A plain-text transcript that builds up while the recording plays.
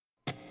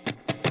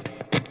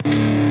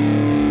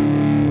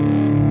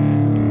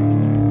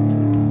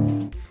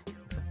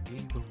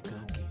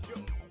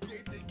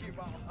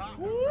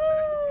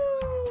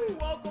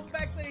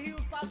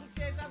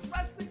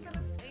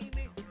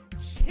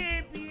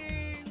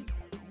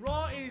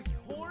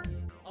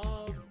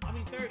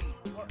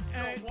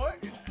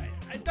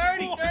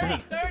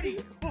30.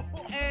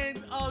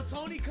 And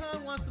Tony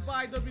Khan wants to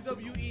buy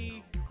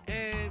WWE,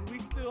 and we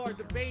still are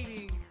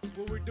debating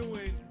what we're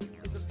doing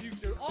in the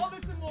future. All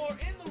this and more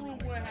in the room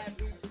where it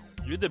happens.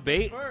 You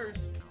debate?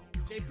 First,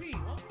 JP,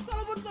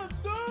 tell them what to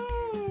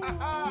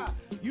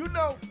do. You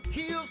know,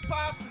 heels,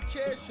 pops, and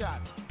chair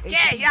shots.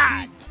 Chair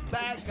shot.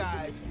 Bad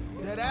guys.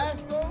 That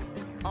ass though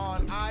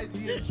on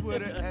IG and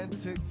Twitter and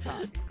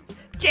TikTok.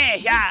 Yeah,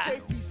 yeah.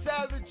 It's JP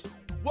Savage.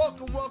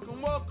 Welcome.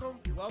 Welcome.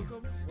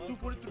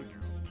 243.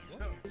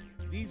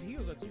 These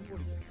heels are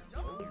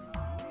 243.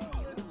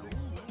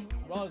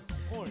 Raw's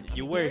corn.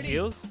 You wear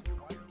heels?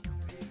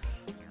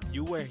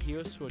 You wear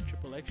heels to a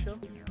triple X show?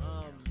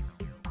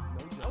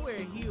 I wear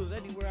heels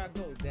anywhere I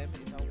go, damn it.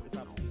 If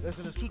I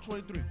Listen, it's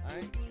 223. all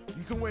right.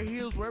 You can wear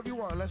heels wherever you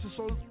want, unless it's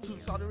sold to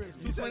Saudi Arabia.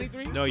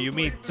 223? No, you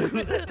mean It's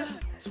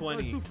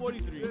 20.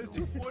 243. It's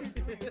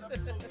 243.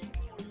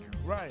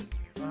 Right.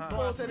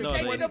 Paul said No,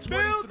 it's they- in the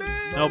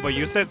building. No, but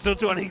you said Mods in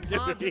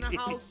 223. the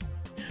house.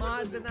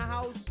 Mods in the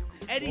house.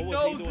 Eddie What was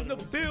he knows doing in the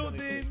in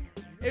building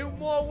in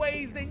more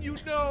ways than you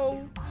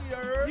know.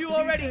 You TJ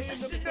already in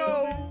the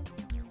know.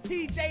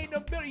 TJ in the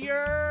building.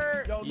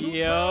 Yer. Yo, new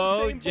Yo,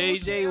 time, same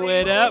JJ, bullshit, what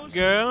same up, bullshit.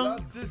 girl?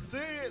 Love to see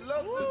it.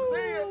 Love to see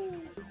it.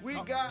 We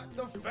got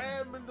the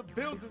fam in the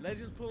building. Let's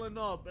just pulling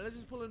up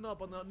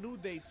on the new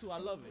day too. I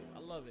love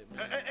it,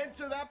 man. And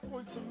to that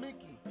point, to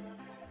Mickey.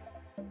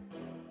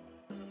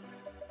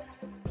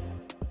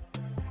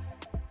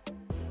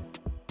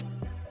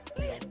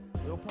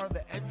 They were part of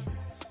the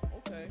entrance.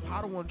 Okay.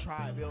 Padawan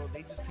tribe, yo.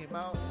 They just came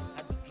out,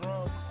 had the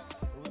drums.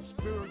 It was a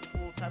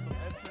spiritual type of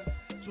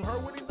entrance to her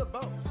winning the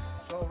belt.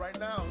 So right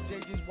now,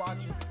 JJ's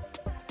watching.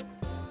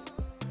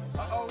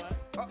 Uh-oh.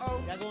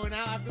 Y'all going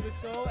out after the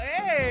show?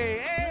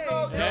 Hey. You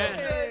know, Yeah.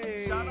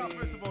 JJ.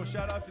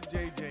 Shout out to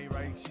JJ,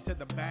 right? She said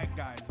the bag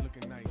guy is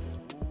looking nice.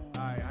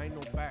 I ain't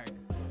no bag,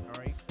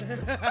 all right?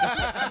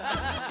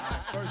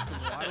 First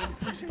of all, I don't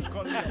appreciate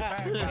calling you a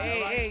bag guy. all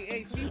right?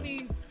 Hey, she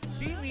means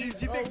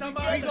She thinks I'm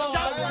we out go the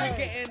shop, out right?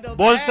 and the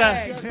Bolsa.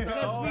 bag,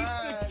 because we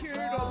Bag. secured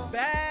a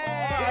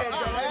bag.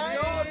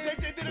 Yo,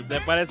 JJ did a Te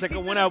big parece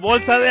como una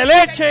bolsa de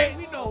leche.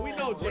 We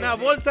know, Una JJ.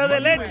 bolsa de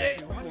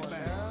leche. money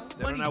bags.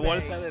 Era una Money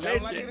bolsa bag. de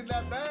Y'all like it leche. in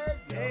that bag?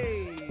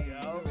 Hey,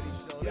 Yo.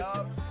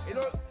 listen, You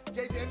know,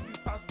 JJ, anything's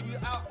possible.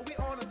 We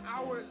on an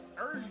hour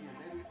earlier,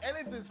 baby.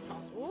 Anything's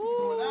possible. We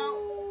going out.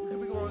 We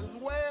could be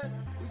going where?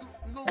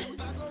 You know, we're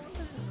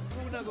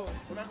not going.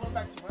 We're not going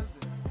back to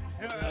Wednesday.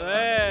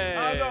 Hey.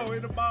 I don't know.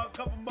 In about a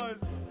couple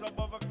months, some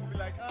motherfucker will be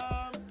like,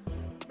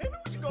 maybe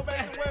we should go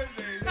back to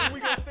Wednesdays. And we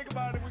gonna think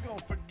about it. We gonna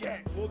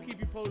forget we'll keep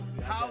you posted.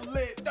 how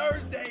lit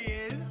Thursday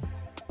is.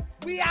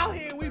 We out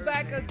here. We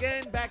back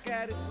again. Back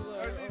at it.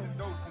 Thursdays is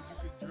dope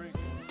because you could drink.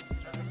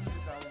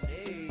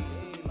 Hey.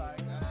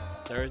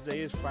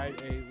 Thursday is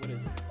Friday. What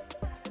is it?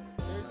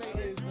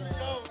 Thursday is.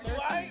 Yo, you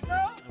alright, bro?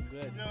 I'm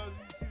good. Yo, you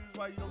see, this is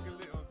why you don't get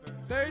lit on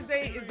Thursday.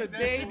 Thursday is the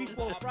day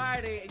before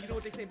Friday, and you know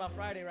what they say about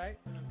Friday, right?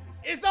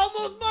 It's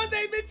almost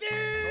Monday,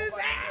 bitches!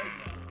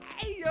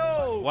 Hey,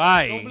 yo!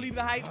 Why? Don't believe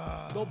the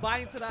hype. Don't buy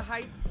into the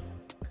hype.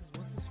 Because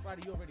once it's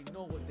Friday, you already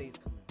know what day's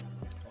coming.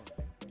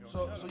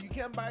 So you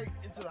can't buy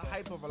into the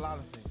hype of a lot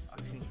of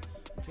things.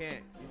 You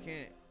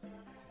can't.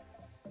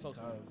 Talk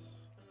to me.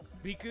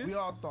 Because Because? we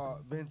all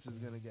thought Vince is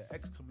gonna get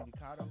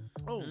excommunicado,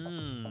 Oh.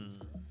 Mm.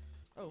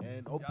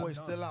 and oh boy's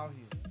still out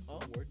here. Oh.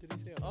 Word did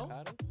he say? Oh.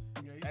 Avocado?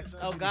 Yeah, he said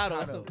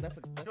Elgato. That's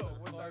a Yo,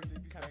 one time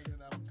JP banged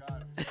an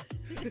avocado.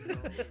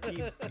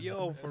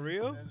 Yo, for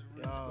real?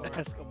 Yo,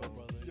 That's come on,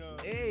 brother. Yo,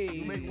 Hey.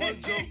 you make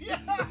one joke.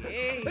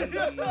 Hey.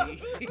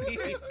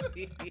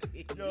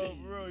 yo,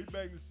 bro, he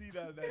banged the seat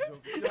out of that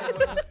joke.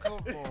 Yo,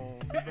 come on,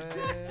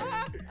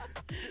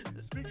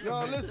 man. Speaking Yo,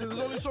 of listen,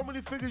 there's only so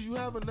many figures you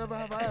have and never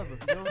have I ever.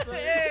 You know what I'm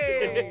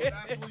saying? Hey.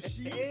 that's what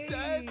she Hey.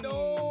 said,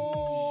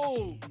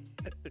 though.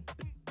 That's what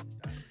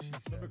she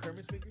said. Remember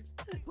Kermit's figures?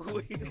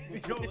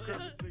 Yo,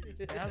 Kermit's fingers.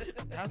 It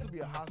has to be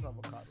a Haas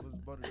avocado. It's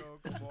butter. Yo,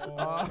 come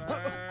on,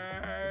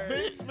 man.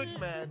 Vince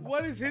McMahon.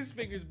 What has his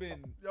fingers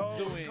been Yo,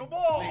 doing? come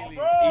on, lately?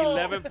 bro.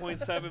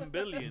 11.7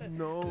 billion.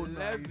 No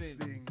nice 11.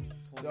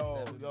 things.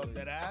 Yo, 0.7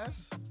 that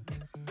ass.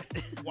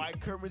 White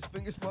Kermit's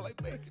fingers smell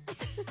like bacon.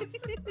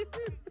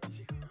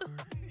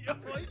 Yo,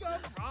 you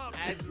got problems,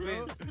 Ask bro.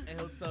 Vince, and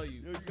he'll tell you.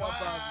 Yo, you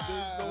got problems.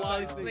 There's no While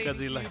nice he's thing. Because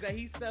he claiming to like- you that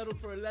he settled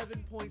for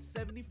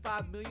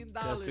 $11.75 million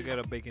Just to get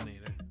a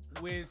baconator.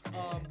 with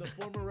the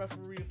former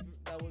referee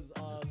that was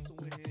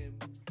suing him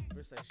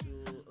for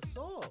sexual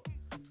assault.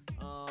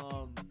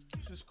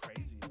 This is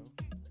crazy, yo.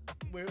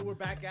 We're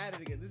back at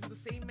it again. This is the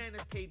same man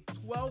that paid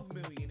 $12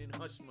 million in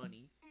hush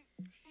money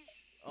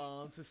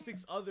to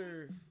 6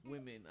 other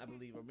women, I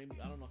believe, or maybe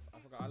I don't know. I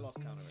forgot. I lost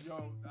count already.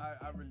 Yo,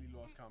 I really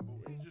lost count,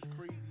 but it's just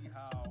crazy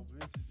how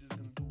Vince is just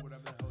gonna do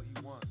whatever the hell he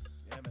wants.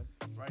 Yeah, man.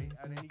 Right?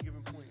 At any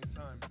given point in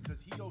time.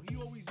 Because he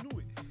always knew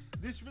it.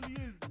 This really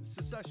is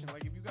Succession.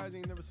 Like, if you guys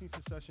ain't never seen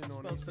Succession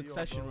on Spelled HBO,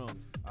 Succession bro, wrong.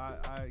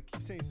 I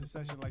keep saying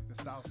Succession like the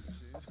South and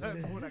shit.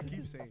 That's what I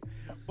keep saying.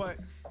 But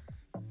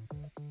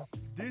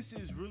this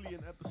is really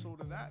an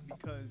episode of that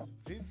because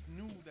Vince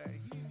knew that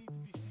he didn't need to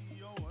be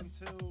CEO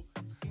until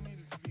he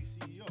needed to be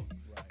CEO.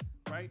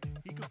 right?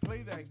 He could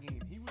play that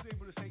game. He was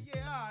able to say,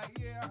 yeah, all right,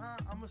 yeah,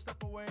 I'm gonna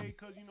step away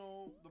because you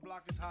know the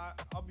block is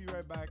hot. I'll be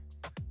right back.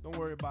 Don't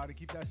worry about it.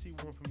 Keep that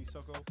seat warm for me,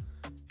 sucko.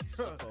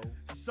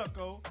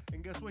 Sucko.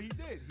 And guess what he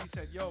did? He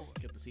said, yo,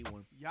 Kept the seat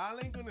warm. y'all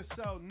ain't gonna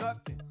sell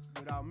nothing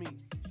without me.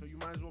 So you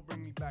might as well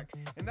bring me back.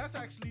 And that's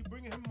actually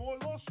bringing him more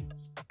lawsuits.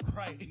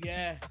 Right.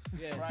 Yeah.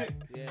 Right.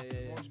 Yeah.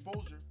 More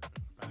exposure.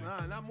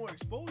 Nah, not more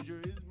exposure.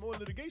 It's more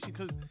litigation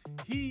because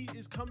he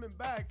is coming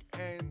back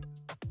and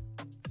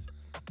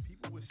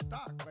people with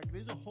stock. Like,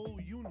 there's a whole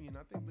union.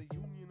 I think the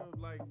union of,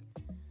 like,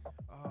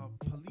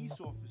 police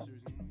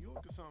officers in New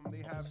York or something.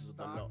 They have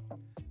stock.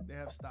 They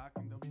have stock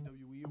in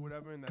WWE or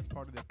whatever, and that's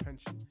part of their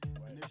pension.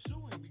 And they're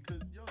suing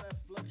because, yo, that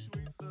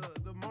fluctuates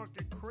the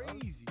market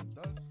crazy. It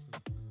does.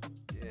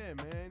 Yeah,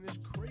 man, it's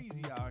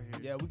crazy out here.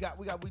 Yeah,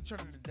 we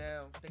turning it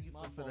down. Thank you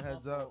for the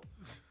heads up.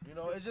 You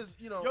know, it's just,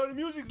 you know. Yo, the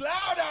music's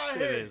loud out It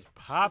here. is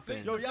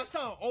popping. Yo, y'all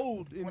sound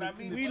old. In What the, I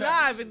mean, in the We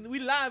chat.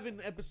 live in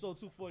episode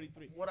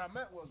 243. What I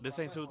meant was. This what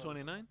I ain't meant was-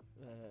 229?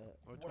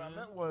 Or What I 29?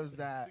 meant was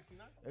that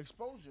 69?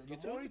 exposure. The You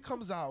more do? he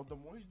comes out, the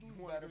more he's doing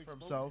wanna better do for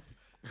exposure? himself.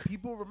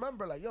 People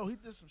remember, like, yo, he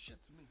did some shit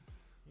to me.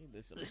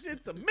 This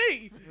shit to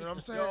me. You know what I'm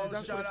saying? Yo,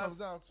 That's what shout it comes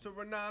down out to. to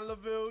Renan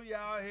Laville,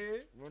 y'all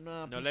here.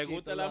 Ronan, No le appreciate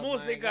gusta the la love, my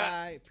música.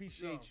 guy.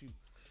 Appreciate you.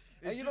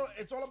 And you know,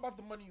 it's all about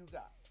the money you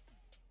got.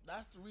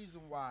 That's the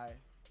reason why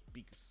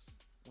Because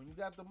when you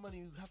got the money,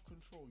 you have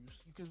control.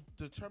 You can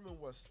determine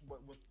what's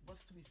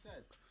to be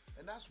said.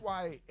 And that's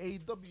why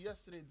AEW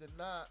yesterday did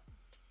not,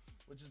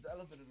 which is the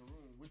elephant in the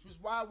room, which was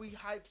why we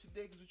hyped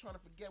today because we're trying to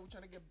forget, we're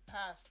trying to get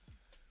past,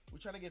 we're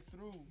trying to get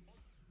through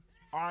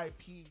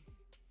RIP,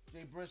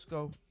 Jay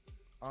Briscoe,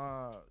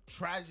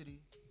 tragedy.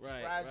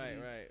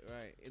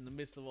 right. In the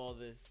midst of all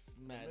this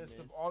madness. midst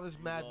of all this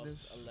we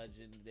madness. lost a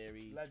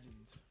legendary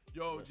Legends.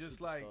 Yo,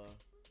 just like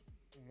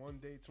superstar. one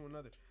day to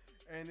another.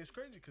 And it's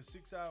crazy because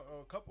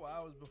a couple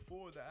hours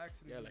before the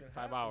accident, Yeah, even like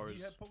 5 happened, hours.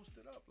 he had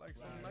posted up like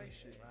some nice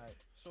shit. Right.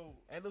 So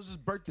And it was his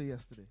birthday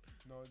yesterday.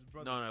 no, his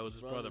brother. No, it was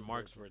his brother Brother's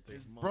Mark's birthday. birthday.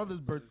 His Mom.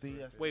 brother's birthday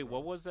yesterday. Wait,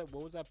 what was that?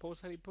 What was that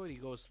post that he put? He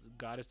goes,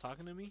 "God is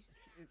talking to me."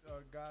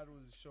 God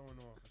was showing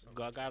off or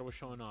something. God was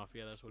showing off.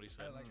 Yeah, that's what he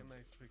said. Had like a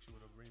nice picture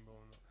with a rainbow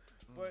and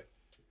all. But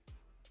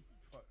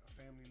fuck, a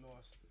family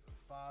lost a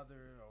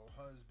father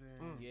or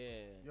husband.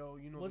 Yeah. Yo,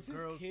 you know Was the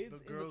his girls. kids The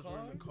in the girls were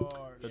in the car?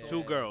 car. The Yeah.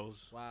 two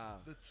girls.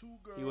 Wow. The two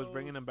girls. He was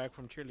bringing them back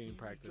from He cheerleading was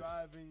practice,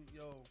 driving,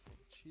 from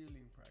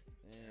cheerleading practice.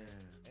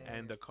 Yeah.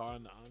 and the car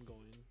in the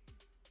ongoing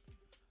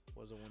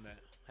was the one that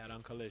had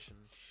on collision.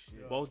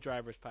 Yeah. Both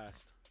drivers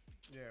passed.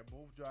 Yeah,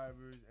 both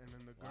drivers, and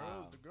then the girls.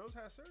 Wow. The girls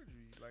had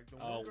surgery. Like the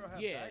Oh, one girl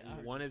had yeah. back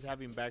surgery. One is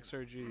having back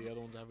surgery. The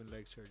other one's having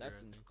leg surgery. That's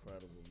I think.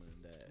 incredible,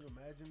 man. That Can you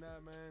imagine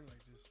that, man?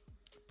 Like just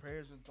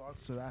Prayers and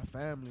thoughts to that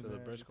family, To the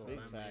man. Briscoe big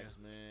family. facts,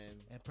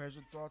 man. And prayers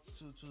and thoughts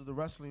to the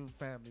wrestling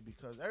family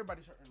because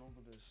everybody's hurting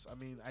over this. I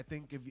mean, I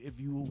think if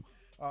you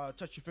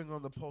touch your finger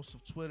on the post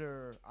of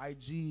Twitter,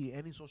 IG,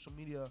 any social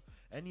media,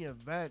 any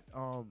event,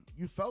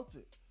 you felt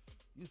it.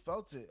 You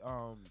felt it.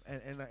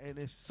 And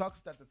it sucks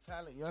that the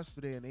talent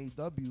yesterday in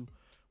AEW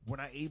were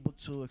not able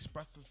to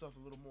express themselves a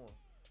little more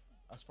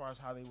as far as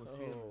how they were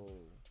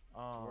feeling.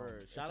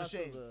 Word. It's Shout a out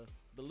shame. to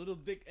the Little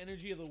Dick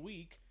Energy of the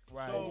Week.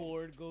 Right. So-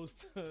 Award goes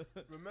to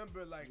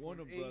remember, like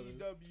Warner when Brothers.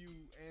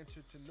 AEW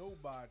answered to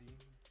nobody,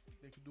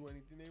 they could do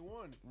anything they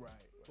wanted. right.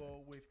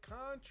 But with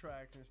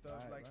contracts and stuff,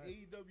 Right, like right.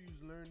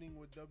 AEW's learning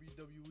what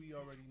WWE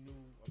already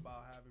knew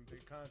about having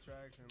big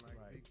contracts and like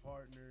Right. big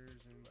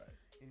partners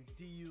and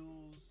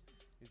deals,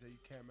 is that you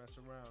can't mess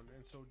around.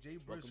 And so Jay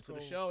welcome Briscoe to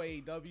the show,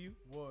 AEW.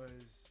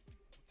 was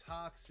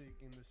toxic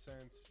in the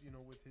sense,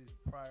 with his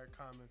prior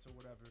comments or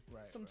whatever.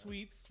 Right. Some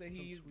tweets that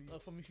Some he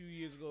tweets. from a few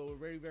years ago were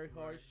very, very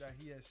harsh. Right, that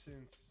he has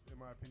since, in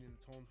my opinion,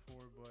 atoned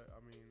for. But I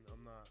mean,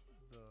 I'm not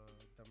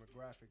the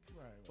demographic.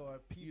 Right.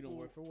 But You don't people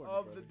work for Warner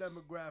of the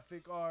Brothers.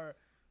 demographic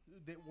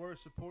that were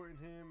supporting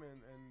him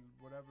and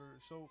whatever.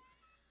 So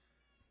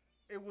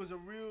it was a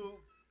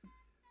real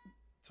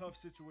tough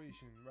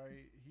situation,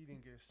 right? He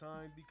didn't get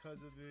signed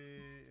because of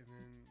it, and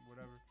then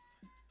whatever.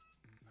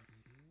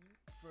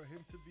 For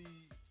him to be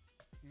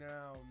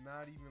now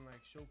not even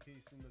like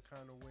showcased in the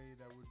kind of way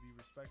that would be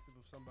respectful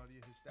of somebody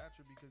of his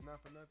stature, because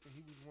not for nothing,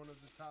 he was one of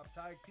the top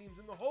tag teams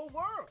in the whole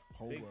world.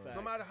 Big world. fact.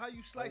 No matter how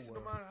you slice it, no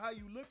world. matter how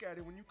you look at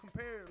it, when you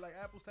compare like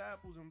apples to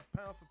apples and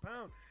pound for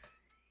pound,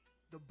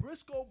 the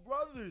Briscoe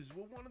brothers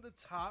were one of the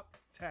top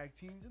tag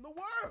teams in the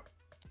world,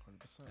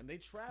 100%. And they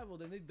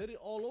traveled and they did it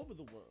all over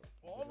the world.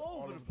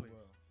 all over the place,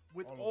 world.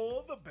 with All over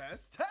all the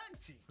best tag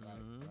teams. Right.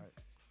 Mhm. Right.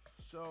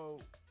 So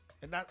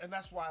And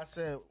that's why I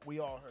said we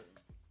all hurt.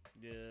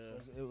 Yeah.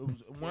 It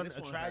was one this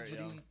a one hurt,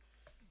 tragedy.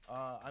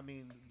 I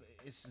mean,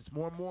 it's just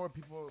more and more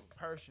people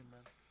perishing, man.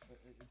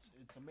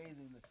 It's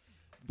amazing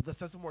the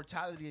sense of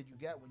mortality that you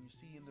get when you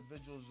see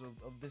individuals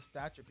of this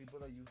stature, people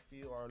that you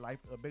feel are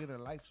bigger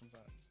than life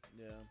sometimes,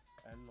 Yeah.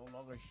 and no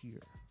longer here.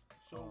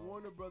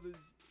 Warner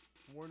Brothers,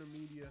 Warner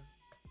Media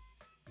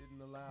didn't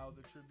allow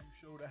the tribute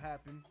show to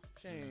happen,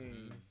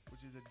 Shame.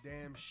 which is a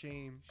damn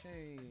shame.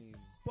 Shame.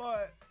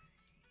 But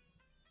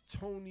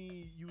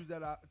Tony used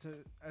that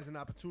as an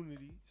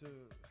opportunity to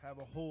have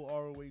a whole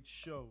ROH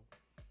show,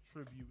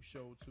 tribute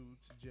show to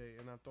Jay,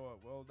 and I thought,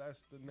 well,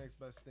 that's the next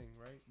best thing,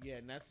 right? Yeah,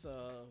 and that's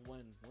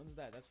when's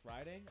that? That's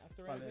Friday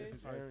after Friday,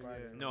 Rampage?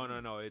 Friday.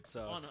 No. It's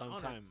On-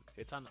 sometime.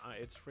 It's on.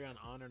 It's free on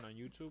Honor and on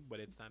YouTube, but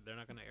it's not. They're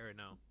not gonna air it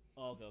now.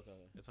 Oh, okay.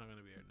 It's not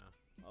gonna be aired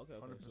now. Okay.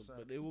 100%. So,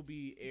 but it will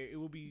be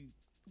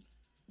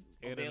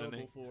Aired on the available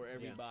night. for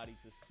everybody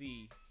to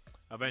see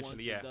Eventually,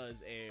 once yeah. it does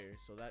air.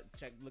 So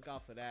look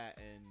out for that,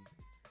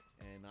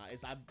 and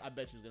I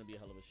bet you it's gonna be a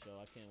hell of a show.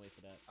 I can't wait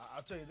for that.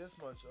 I'll tell you this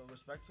much: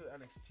 respect to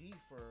NXT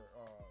for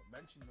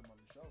mentioning them on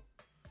the show.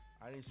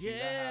 I didn't see that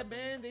Yeah, happen.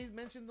 man, they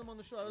mentioned them on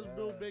the show. That was Yeah.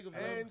 real big of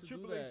them And to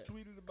Triple do H that.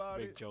 tweeted about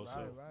Big it. Joseph.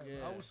 Right.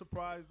 Yeah. I was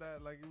surprised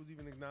that like it was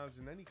even acknowledged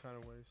in any kind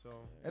of way. So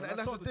And when I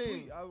that's saw the the thing.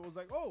 tweet, I was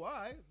like, oh, all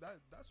right,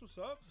 that's what's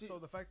up. See- So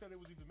the fact that it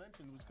was even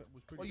mentioned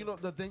was pretty. Well, you good.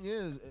 know, the thing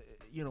is,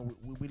 you know,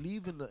 we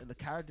believe in the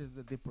characters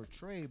that they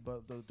portray,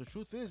 but the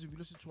truth is, if you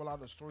listen to a lot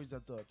of the stories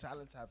that the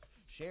talents have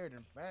shared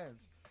and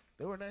fans,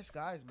 they were nice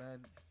guys,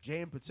 man.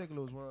 Jay in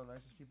particular was one of the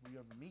nicest people you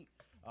ever meet.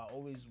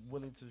 Always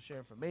willing to share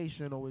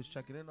information, always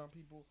checking in on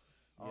people.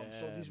 So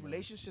Yeah, these man.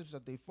 relationships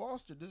that they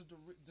fostered, this is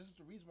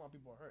the reason why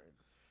people are hurting.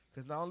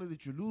 Because not only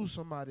did you lose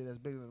somebody that's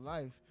bigger than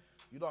life,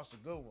 you lost a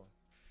good one.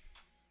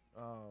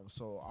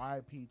 So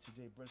RIP to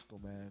Jay Briscoe,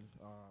 man.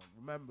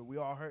 Remember, we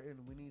all hurting.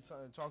 We need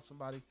something to talk to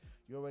somebody.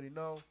 You already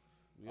know.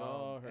 We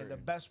all And the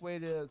hurting. best way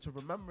to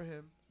remember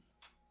him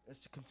is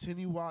to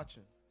continue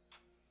watching.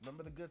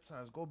 Remember the good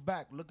times. Go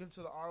back. Look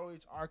into the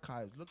ROH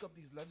archives. Look up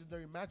these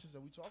legendary matches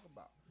that we talk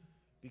about.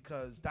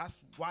 Because that's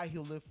why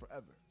he'll live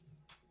forever.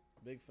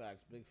 Big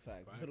facts.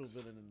 Facts. Little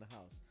villain in the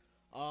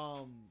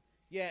house.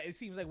 Yeah, it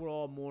seems like we're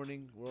all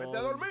mourning. We're Bet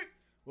that on me.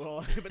 We're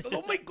all.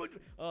 Oh my good.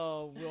 We're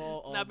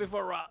all. Not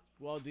before Rock.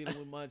 We're all dealing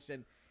with much,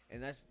 and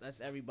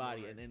that's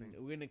everybody. All And right, then thanks.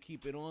 we're gonna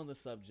keep it on the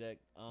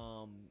subject.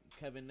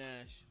 Kevin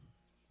Nash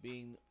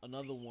being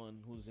another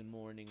one who's in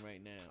mourning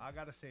right now. I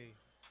gotta say,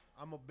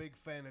 I'm a big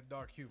fan of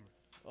dark humor.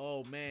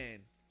 Oh man.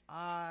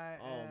 I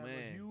am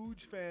man. a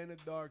huge fan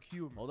of dark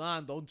humor. Hold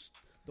on,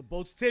 the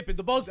boat's tipping.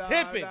 The boat's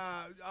tipping.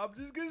 I'm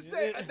just gonna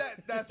say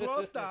that's where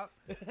I'll stop.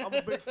 I'm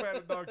a big fan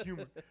of dark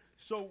humor.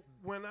 So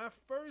when I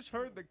first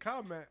heard the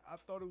comment, I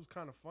thought it was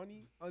kind of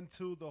funny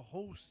until the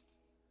host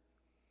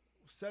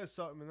says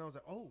something, and I was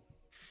like, oh,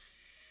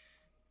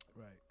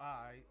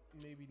 Right.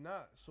 maybe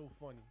not so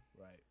funny.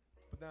 Right.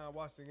 But then I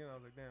watched it again, I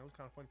was like, damn, it was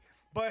kind of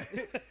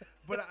funny.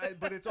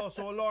 But it's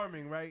also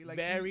alarming, right? Like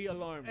Very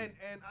alarming.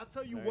 And I'll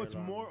tell you Very what's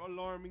alarming. more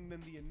alarming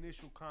than the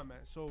initial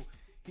comment. So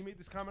he made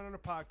this comment on the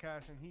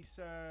podcast, and he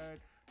said,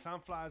 time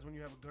flies when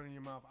you have a gun in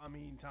your mouth. I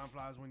mean, time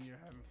flies when you're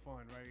having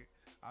fun, right?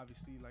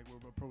 Obviously, like,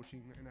 we're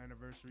approaching an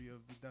anniversary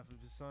of the death of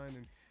his son,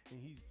 and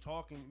he's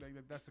talking, like,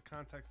 that's the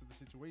context of the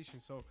situation.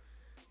 So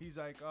he's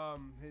like,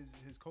 his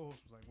co-host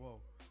was like, whoa.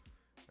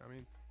 I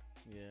mean,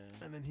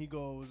 Yeah. and then he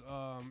goes,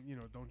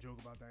 don't joke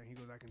about that. And he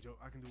goes, I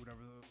can do whatever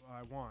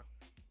I want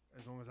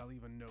as long as I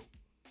leave a note.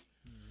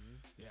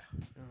 Yeah.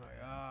 And I'm like,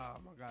 oh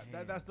my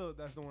god, that's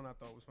the one I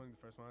thought was funny. The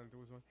first one I didn't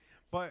think was funny,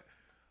 but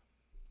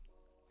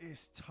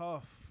it's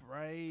tough,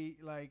 right?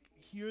 Like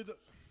he's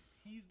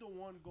the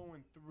one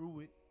going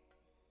through it.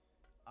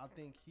 I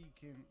think he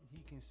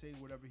can say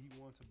whatever he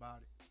wants about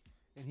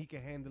it, and he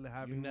can handle it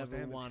however You he wants to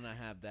never handle it. want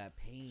to have that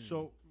pain.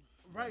 So,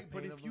 right,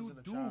 but pain if of you losing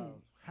a do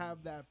child.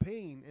 have that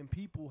pain, and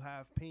people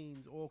have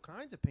pains, all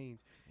kinds of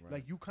pains, Right.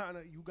 like you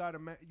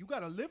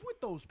gotta live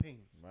with those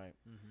pains. right.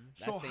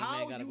 So That same how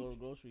man gotta you go to the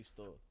grocery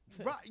store.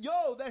 right,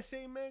 yo, that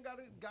same man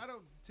gotta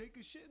take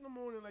his shit in the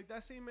morning. Like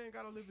that same man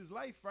gotta live his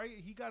life, right?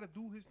 He gotta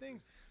do his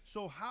things.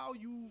 So how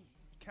you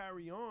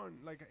carry on,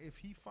 like if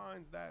he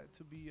finds that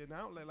to be an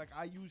outlet, like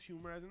I use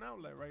humor as an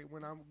outlet, right?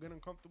 When I'm getting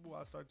uncomfortable,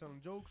 I start telling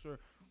jokes or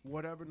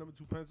whatever, number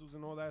 2 pencils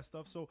and all that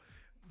stuff. So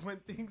when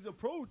things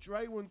approach,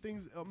 right, when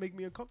things make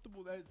me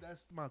uncomfortable,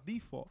 that's my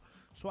default.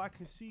 So I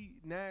can see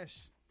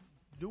Nash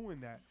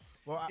doing that.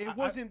 Well, It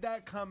wasn't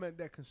that comment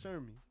that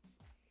concerned me.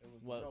 It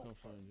was What no,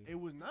 confirmed you? It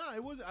was not.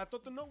 It was. I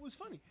thought the note was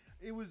funny.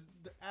 It was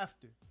the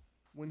after,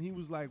 when he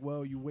was like,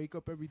 "Well, you wake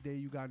up every day.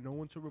 You got no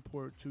one to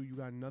report to. You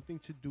got nothing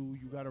to do.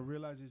 You got to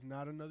realize there's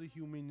not another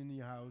human in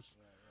your house.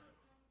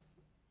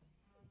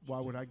 Why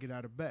would I get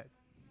out of bed?"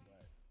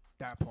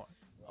 That part,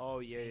 Oh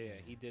yeah.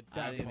 He did. I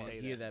That didn't say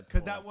even hear that.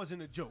 because part. that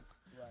wasn't a joke.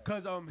 Right.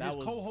 Because That his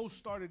was- co-host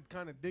started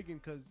kind of digging,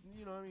 because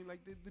what I mean, like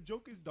the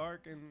joke is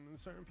dark, and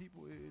certain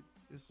people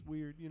it's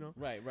weird,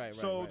 Right.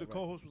 So right, the right.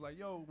 co-host was like,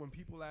 "Yo, when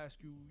people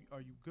ask you,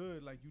 are you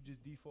good? Like, you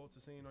just default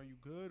to saying, are you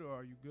good, or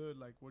are you good?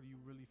 Like, what are you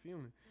really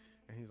feeling?"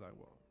 And he's like,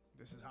 "Well,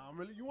 this is how I'm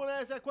really." You want to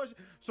ask that question?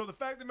 So the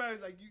fact of the matter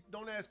is, like, you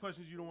don't ask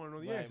questions you don't want to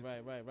know the answer.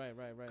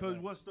 Right. Because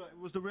right.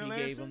 what's the real He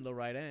answer? gave him the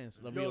right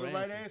answer. The Yo, real the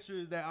right answer. answer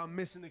is that I'm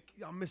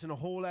missing a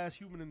whole ass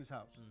human in this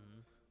house.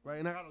 Right,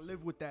 and I gotta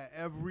live with that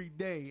every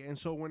day. And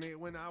so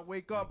when I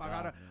wake up, I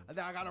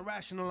gotta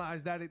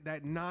rationalize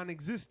that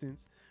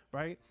non-existence.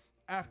 Right.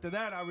 After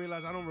that, I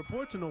realize I don't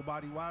report to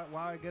nobody. Why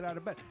I get out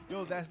of bed?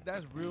 Yo, that's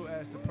real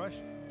ass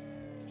depression.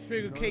 Trigger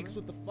You know what I Cakes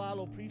mean? with the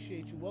follow.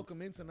 Appreciate you.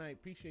 Welcome in tonight.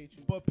 Appreciate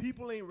you. But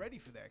people ain't ready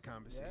for that Yeah,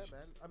 conversation.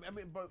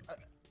 man. But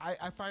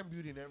I find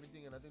beauty in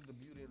everything, and I think the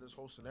beauty in this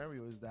whole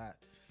scenario is that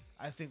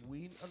I think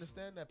we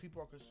understand that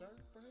people are concerned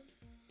for him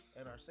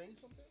and are saying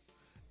something,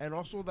 and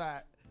also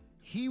that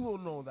he will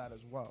know that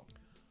as well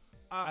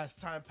as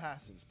time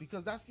passes,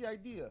 because that's the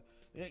idea.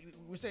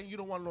 We're saying you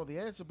don't want to know the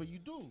answer, but you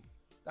do.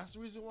 That's the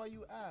reason why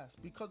you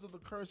ask, because of the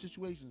current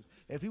situations.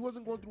 If he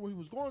wasn't going through what he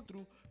was going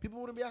through, people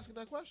wouldn't be asking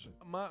that question.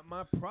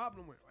 My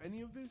problem with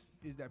any of this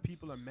is that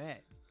people are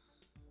mad.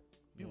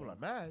 People are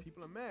mad.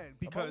 People are mad About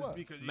because what?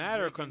 because he's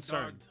Mad or making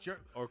concerned? The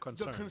Or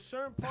concerned?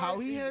 concern part How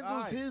he is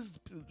handles aight. his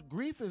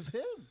grief is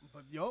him.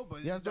 But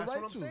He has the that's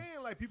right what I'm to.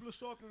 saying. Like people are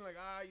talking like,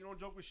 you don't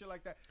joke with shit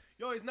like that.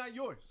 Yo, it's not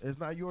yours. It's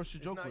not yours to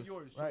It's joke not with.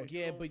 yours, so Right. you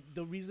Yeah, know, but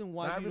the reason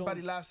why Not you everybody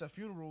don't, laughs at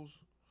funerals.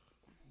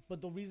 but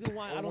the reason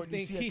why Or I don't when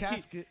think you see he a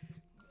casket,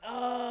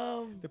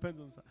 depends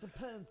on the size.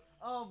 depends.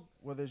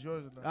 whether it's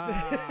yours or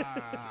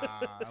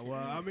not. Well,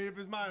 I mean, if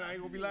it's mine, I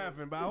ain't gonna be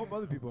laughing. But I hope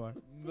other people are.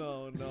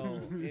 No,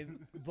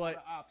 but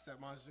The ops at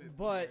my shit.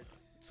 But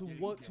to Yeah,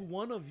 what you to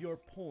one of your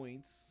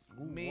points,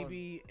 Ooh,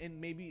 maybe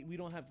we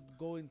don't have to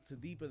go into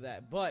deep of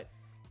that, but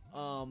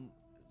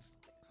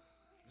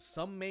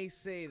some may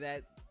say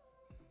that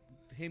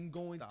him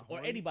going The or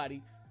horny?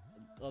 anybody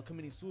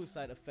committing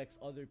suicide affects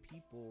other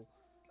people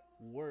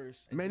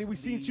worse. and Manny, just we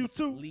seen you leaves-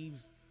 too.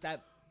 Leaves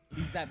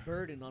that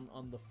burden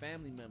on the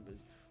family members.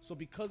 So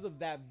because of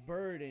that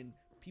burden,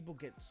 people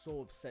get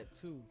so upset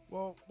too.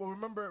 Well,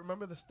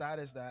 remember the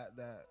status that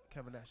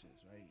Kevin Nash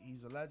is, right?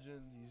 He's a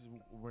legend. He's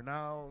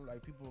renowned.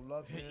 Like people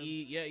love him.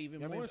 Yeah,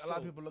 even You know what I more mean? so. A lot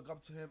of people look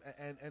up to him,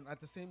 and at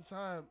the same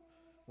time,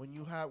 when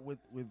you have with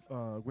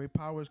great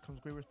powers comes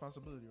great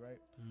responsibility, right?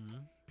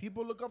 Mhm.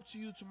 People look up to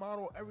you to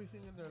model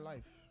everything in their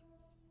life,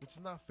 which is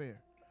not fair.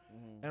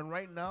 Mhm. And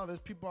right now, there's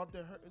people out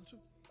there hurting too.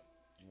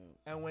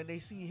 And when they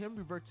see him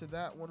revert to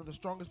that, one of the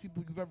strongest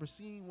people you've ever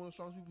seen, one of the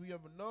strongest people you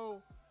ever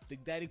know,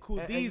 Big Daddy Cool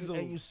and Diesel.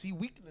 you see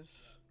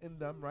weakness in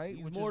them, right?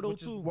 He's which mortal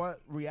is too. what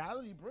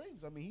reality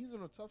brings. I mean, he's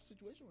in a tough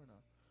situation right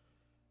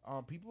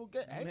now. People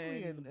get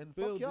angry Man, and fuck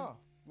building. y'all.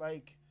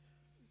 Like,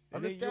 It ain't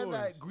understand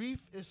that yours.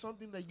 grief is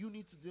something that you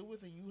need to deal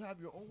with, and you have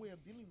your own way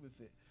of dealing with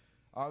it.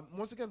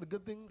 Once again, the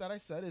good thing that I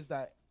said is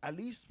that at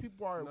least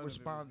people are None of it was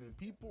responding.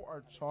 People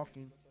are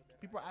talking.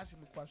 People are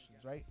asking me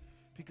questions, right?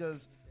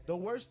 Because the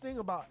worst thing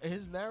about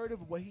his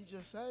narrative, what he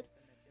just said,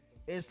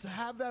 is to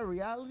have that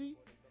reality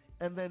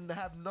and then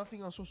have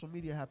nothing on social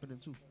media happening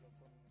too.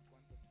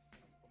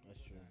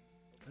 That's true.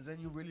 Because then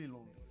you're really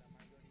lonely.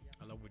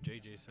 I love what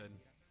JJ said.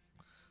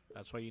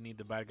 That's why you need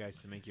the bad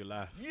guys to make you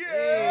laugh. Yeah,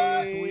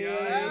 that's what we out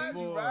here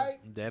for.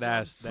 right? Dead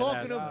ass. Dead Talking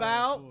ass.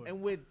 about, Forward.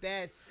 and with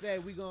that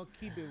said, we're gonna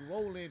keep it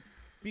rolling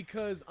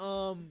because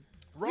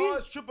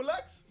Raw's Triple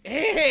X.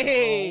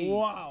 hey, Oh,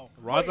 wow.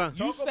 Raw's on.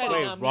 You said it,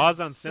 Wait, I mean, Raw's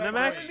on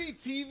separately.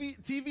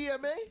 Cinemax.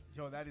 TVMA.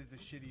 Yo, that is the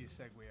shittiest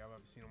segue I've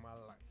ever seen in my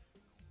life.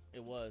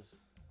 it was.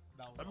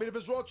 I mean, if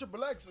it's Raw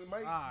Triple X, it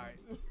might. Alright.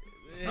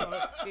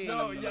 Hey.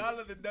 No, y'all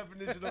are the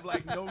definition of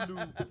like no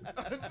lube.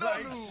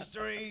 Like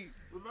straight.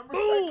 Remember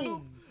Spike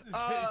Lube?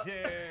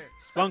 Yeah.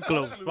 Spunk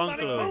Loop. Spunk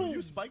Oh, Loop.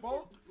 you spike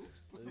Spunk?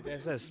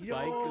 That's a Spike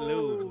Yo,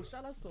 Lube.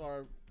 shout outs to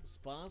our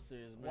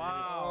sponsors, man.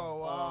 Wow. Oh,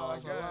 wow. I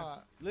That's a guess.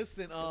 lot.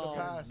 Listen, In the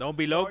past. Don't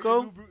be All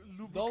loco.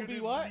 your Don't be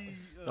what?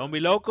 lubricatively, Don't be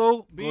loco.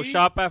 Go Be-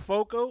 shop at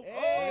Foco.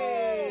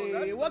 Hey, Oh,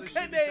 that's what another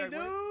can shitty they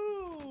segue.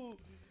 do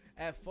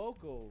at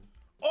Foco?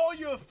 All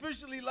your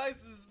officially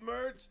licensed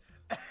merch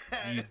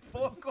at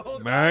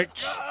Foco.com.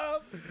 Merch.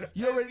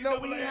 You already know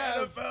we NCAA,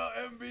 have- NFL,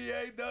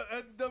 NBA,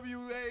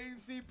 NWA,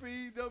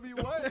 CP,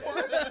 what?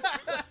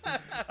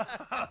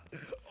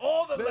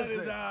 All the letters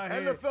Listen, out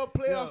here. NFL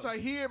playoffs Yo. are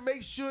here.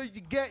 Make sure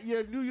you get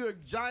your New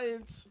York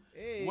Giants,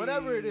 Hey.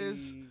 whatever it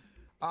is.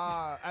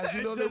 As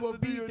you know, they Just will the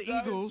New beat York the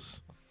Giants?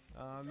 Eagles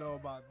I don't know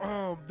about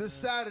that. this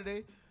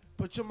Saturday.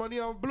 Put your money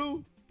on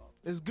blue.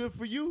 It's good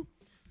for you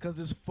because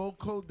it's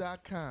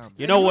Foco.com.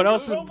 You know what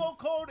Use else? the promo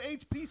code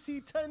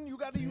HPC10. You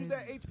got to use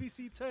that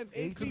HPC10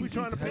 because we're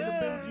trying to pay the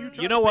bills. And you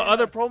trying You know to what pay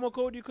other us. promo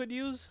code you could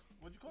use?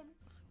 What'd you call me?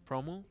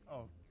 Promo.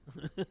 Oh.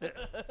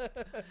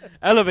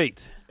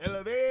 Elevate.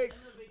 Elevate.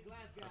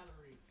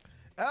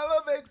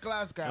 Elevate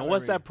Glass Gallery. And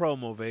what's that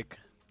promo, Vic?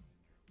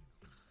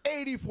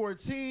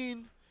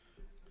 8014.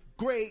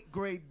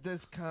 Great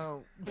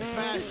discount.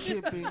 Fast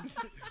shipping.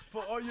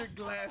 For all your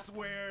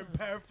glassware and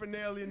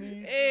paraphernalia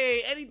needs.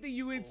 Hey, anything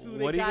you into?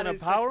 they What are you got gonna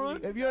it, power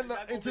especially- If you're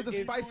not into the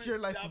spicier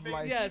life of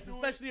life. Yes,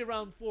 especially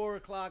around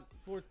 4:00,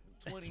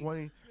 4:20.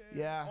 20.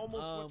 Yeah.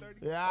 Almost Um, 4:30.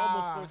 Yeah.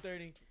 Almost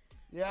 4:30.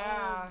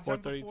 Yeah. 4:32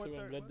 10 before on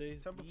 30, blood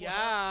days. 10 before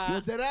Yeah.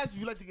 You're dead ass if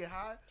you like to get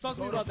high. Talk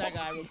to me go about that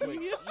guy real quick.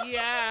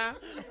 Yeah.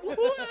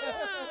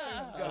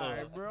 This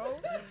guy, bro.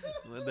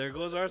 Well, there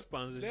goes our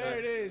sponsorship. There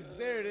it is.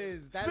 There it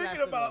is. That Speaking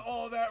lasted about long.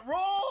 all that,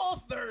 Raw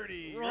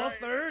 30. Raw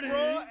 30.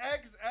 Raw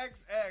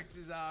XXX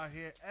is out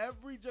here.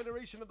 Every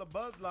generation of the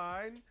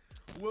bloodline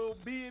will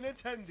be in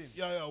attendance.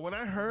 Yo, when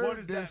I heard What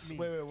does that this, mean?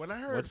 wait, when I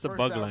heard What's the first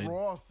bug that line?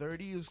 Raw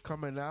 30 is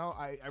coming out,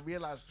 I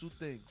realized two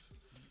things.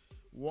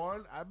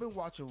 One, I've been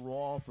watching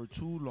Raw for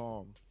too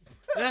long.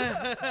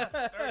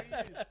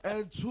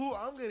 And two,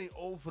 I'm getting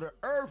old for the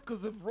earth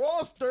because if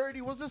Raw's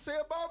 30, what's it say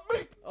about me?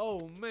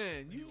 Oh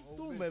man, you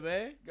do,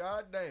 baby.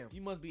 God damn.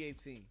 You must be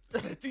 18.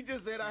 Teacher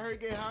said I heard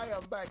get high,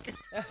 I'm back.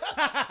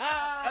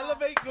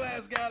 Elevate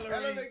Glass Gallery.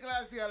 Elevate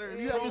Glass Gallery. If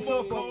you have Promo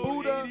yourself a code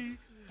Buddha,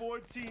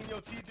 8014. Yo,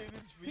 TJ,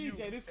 this is for you.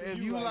 TJ, this for if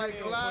you. you right like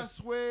there.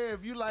 glassware,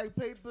 if you like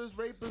papers,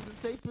 rapers,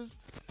 and tapers,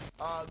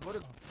 go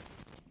to.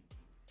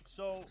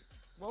 So,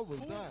 What was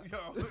that?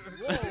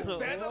 yo,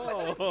 Santa.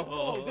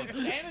 Oh, did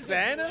Santa just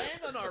Santa?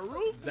 land on our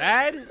roof?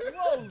 Dad?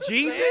 Whoa,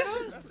 Jesus?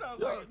 Santa? That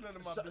sounds like it's none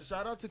of my business.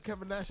 Shout out to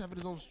Kevin Nash having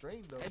his own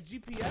strain though. At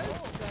GPS?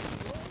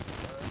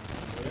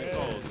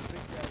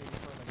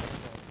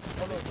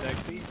 Oh,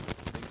 sexy.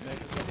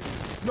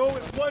 No,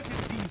 it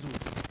wasn't Diesel.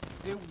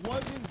 It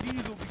wasn't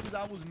Diesel because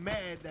I was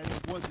mad that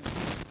it wasn't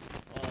Diesel.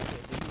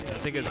 I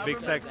think it's Big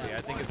Sexy.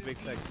 I think it's Big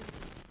Sexy.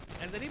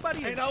 Has anybody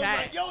in And I was chat?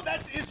 like, yo,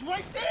 it's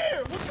right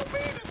there. What you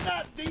mean it's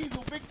not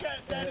Diesel? Big Cat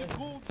Daddy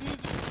Cool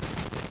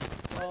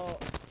Diesel.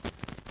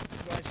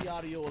 Scratchy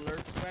audio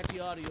alert. Scratchy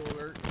audio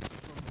alert.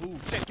 From who?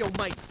 Check your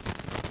mics.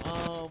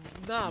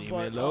 Nah, but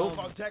Dímelo.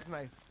 Called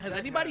Jackknife. has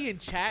anybody in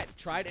chat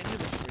tried any of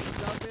the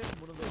streams out there?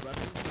 One of the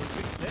wrestlers?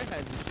 Ric Flair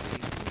has his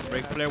stream.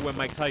 Ric Flair with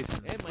Mike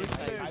Tyson. And Mike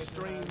Tyson. There's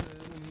strains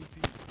when he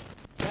pees.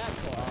 That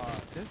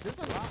part. There's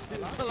a lot.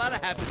 There's a lot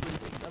of happening.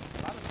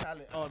 A lot of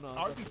talent. Oh, no.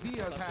 RVD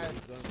has that's had what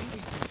he's done.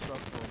 CBT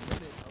stuff for a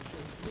minute. I'm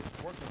sure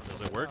he's working on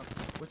Does it work?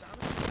 Which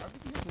honestly,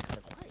 RVD has been kind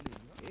of quiet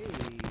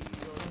lately.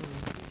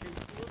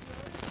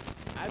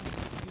 Hey.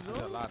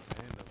 There's a lot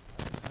to handle.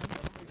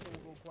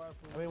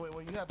 I mean,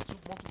 when you have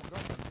multiple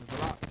girlfriends,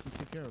 there's a lot to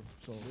take care of.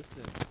 So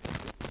Listen.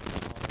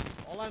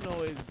 All I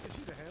know is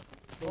She's a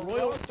handful. the Well,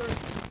 Royal Raw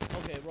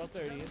 30th. Okay, Raw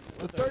 30th.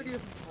 the 30th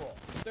is Raw.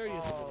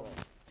 30th is Raw.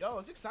 Yo,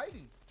 it's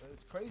exciting.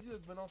 It's crazy.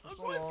 It's been on for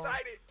so long.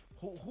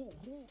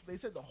 Who? They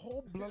said the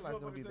whole bloodline's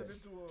gonna be there.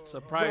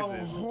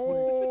 Surprises. The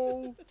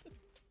whole.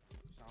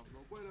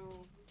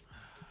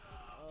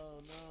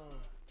 Oh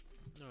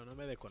no. No, no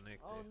me desconecte.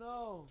 Oh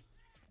no.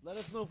 Let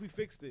us know if we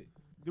fixed it.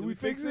 Did we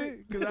fix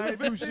it? Because I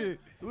didn't do shit.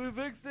 We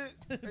fixed it.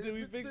 Did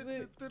we fix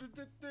it?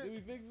 Did we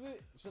fix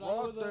it? Should I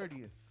Raw lower the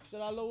 30th.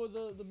 Should I lower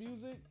the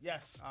music?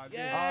 Yes.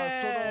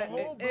 Yeah. so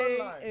the whole Hey,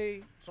 bloodline.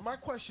 hey. So my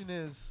question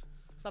is,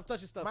 Stop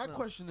touching stuff. my now.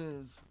 question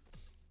is,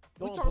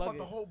 Don't we talking unplug about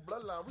the it. whole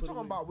bloodline. We Put it talking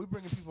away. about we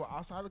bringing people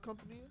outside the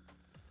company in?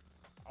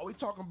 Are we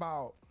talking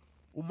about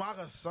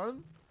Umaga's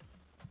son?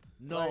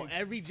 No, like-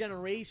 every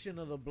generation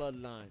of the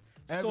bloodline.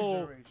 Every so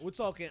generation. we're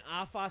talking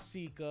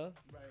Afasika,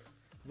 Right.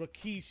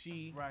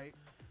 Rikishi, Right.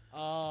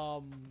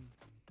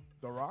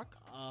 The Rock?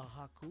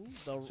 Haku.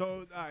 The, So,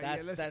 all right,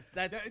 that's yeah,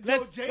 that's yo,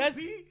 let's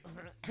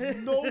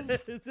JP, no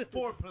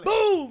foreplay.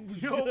 boom.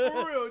 Yo,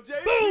 for real,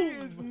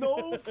 JP is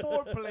no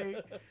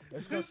foreplay.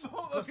 It's This because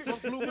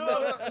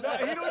motherfucker-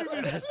 no, he don't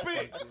even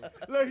spit.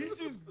 Like, he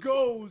just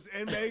goes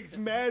and makes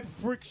mad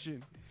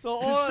friction. So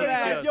all Just of say,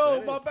 that. like,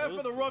 yo, my bad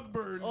for the rug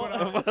burn,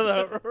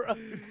 but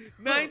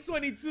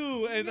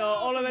 922 and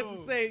all of that to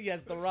Yo. say,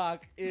 yes, The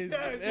Rock is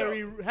Yes,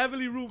 very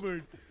heavily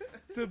rumored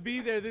to be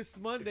there this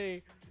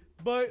Monday.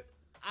 But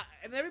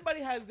and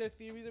everybody has their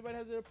theories, everybody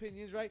has their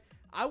opinions, right?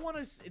 I want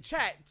to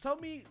chat. Tell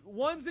me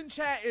ones in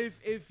chat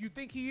if you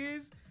think he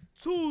is,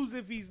 twos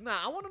if he's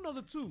not. I want to know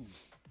the twos.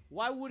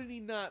 Why wouldn't he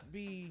not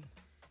be?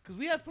 Because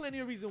we have plenty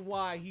of reason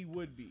why he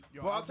would be.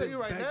 Yo, Well, I'll I've tell been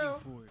you right begging now.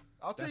 for it.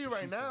 I'll tell That's you what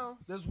right she said. now,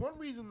 there's one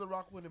reason The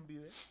Rock wouldn't be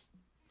there.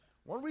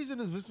 One reason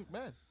is Vince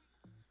McMahon.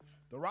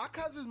 The Rock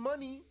has his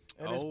money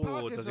and his Oh,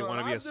 pockets. does he on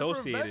wanna a be lot of different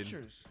associated?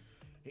 ventures.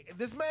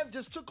 This man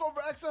just took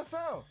over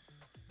XFL.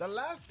 The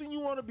last thing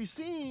you want to be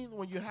seeing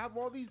when you have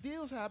all these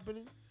deals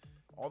happening,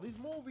 all these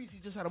movies, he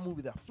just had a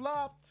movie that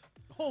flopped,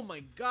 Oh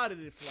my God, did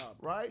it flop?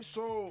 right?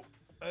 So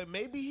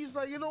maybe he's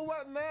like, you know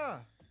what? Nah.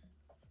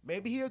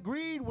 Maybe he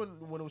agreed when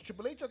it was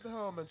Triple H at the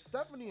helm and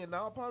Stephanie, and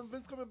now upon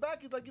Vince coming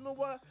back, he's like, you know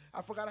what?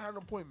 I forgot I had an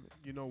appointment.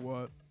 You know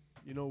what?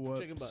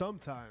 Chicken butt.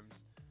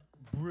 Sometimes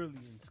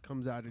brilliance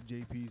comes out of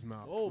JP's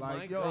mouth. Oh, like,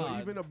 my yo,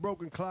 God. even a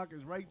broken clock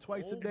is right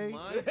twice Oh a day.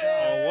 my God.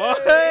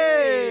 Oh,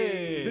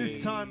 hey!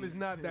 This time is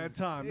not that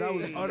time. That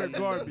was Hey. utter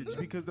garbage.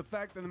 Because the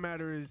fact of the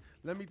matter is,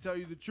 let me tell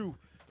you the truth.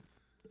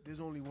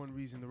 There's only one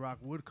reason The Rock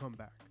would come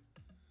back.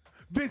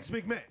 Vince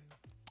McMahon.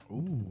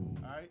 Ooh.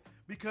 All right?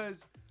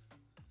 Because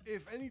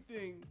if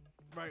anything,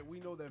 right, we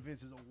know that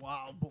Vince is a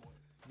wild boy.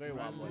 Very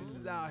wild boy. Vince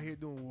is out here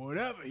doing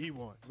whatever he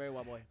wants. Very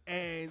wild boy.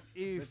 And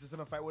if Vince is in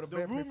a fight with a the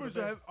bear, pray for rumors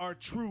the bear. are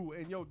true,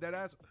 and yo, that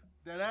ass,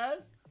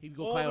 He'd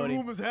go all the Coyote.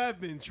 rumors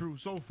have been true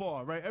so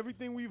far, right?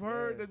 Everything we've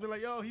heard has been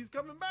like, yo, he's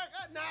coming back.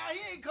 Nah,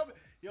 he ain't coming.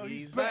 Yo,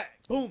 he's back.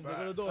 Boom. They're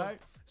gonna do it. Right?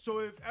 So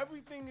if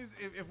everything is,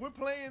 if we're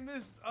playing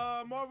this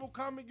Marvel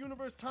Comic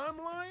Universe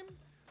timeline,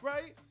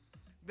 right,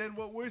 then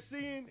what we're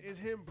seeing is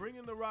him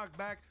bringing The Rock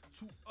back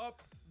to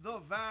up the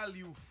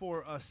value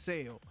for a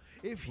sale.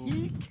 If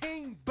he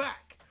came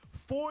back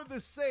for the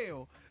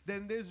sale,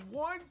 then there's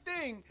one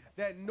thing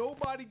that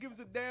nobody gives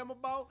a damn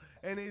about,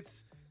 and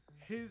it's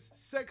his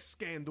sex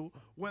scandal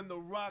when The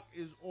Rock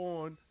is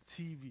on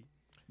TV.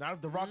 Not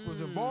if The Rock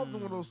was involved in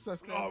one of those sex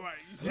scandals. All right,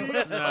 you see?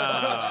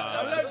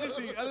 Nah.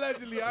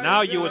 Allegedly. I Now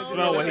understand. you would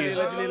smell what he-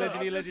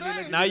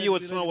 Allegedly. Now you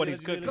would smell what he's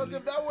cooking. Because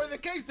if that were the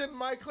case, then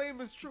my claim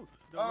is true.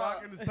 The Rock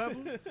and his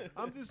pebbles.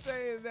 I'm just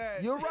saying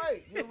that. You're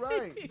right. You're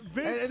right.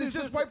 Vince and is it's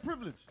just just- white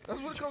privilege. That's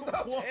what it comes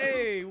down to.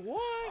 Hey,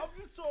 what? I'm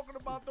just talking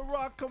about The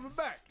Rock coming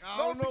back. I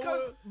No, don't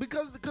know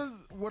because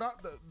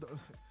without the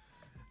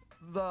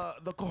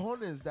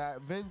cojones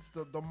that Vince,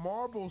 the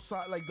marble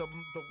side, like the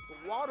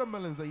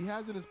watermelons that he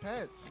has in his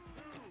pants,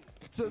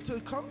 to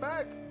come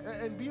back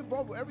and be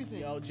involved with everything.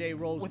 Yo, Jay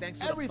Rose, With thanks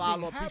for the everything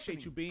follow. Appreciate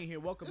happening. you being here.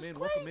 Welcome It's in.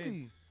 crazy. Welcome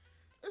in.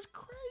 It's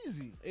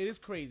crazy. It is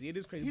crazy. It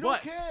is crazy. You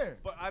but don't care.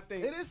 But I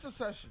think It is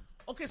secession.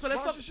 okay, so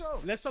Watch the show.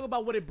 let's talk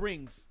about what it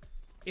brings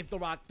if The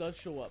Rock does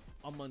show up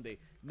on Monday.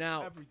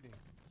 Now, everything.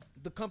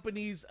 the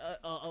company's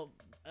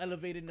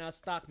elevated now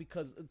stock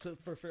because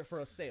for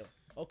a sale.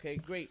 Okay,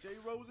 great. J.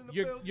 Rose in the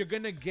You're building. you're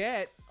gonna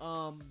get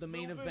the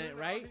main Little event, villain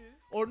right? out here.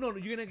 Or no,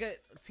 you're gonna get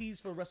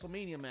teased for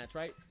WrestleMania match,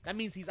 right? That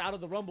means he's out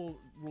of the Rumble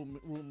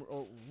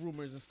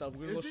rumors and stuff.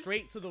 We're gonna Is go he?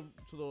 straight to the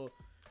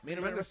main Not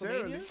event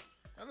necessarily.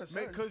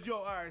 WrestleMania. Because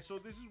all right, so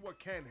this is what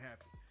can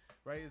happen,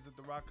 right? Is that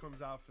The Rock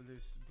comes out for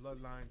this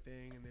bloodline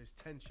thing and there's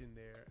tension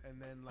there,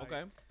 and then like,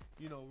 Okay.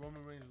 you know,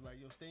 Roman Reigns is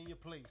like, yo, stay in your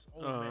place,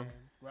 old Uh-huh. man,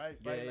 right?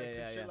 Yeah, right, yeah, like some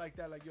yeah, shit yeah. like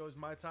that, like, yo, it's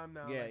my time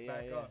now, Yeah, like, yeah,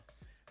 back yeah. up.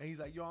 And he's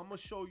like, yo, I'm gonna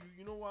show you.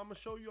 You know what? I'm gonna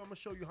show you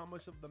how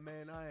much of the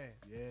man I am.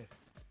 Yeah.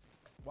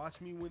 Watch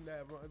me win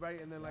that, right?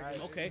 And then like, Right.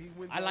 and Okay, he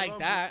wins I like Rumble.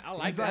 that. I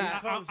like He's like,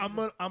 that. comes,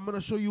 he's I'm gonna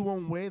show you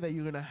one way that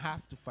you're gonna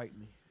have to fight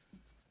me.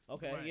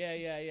 Okay, Right.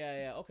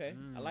 yeah. Okay,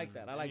 I like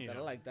that. I like that. I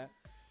damn. like that.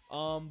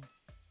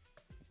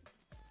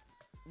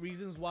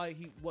 Reasons why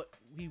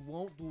he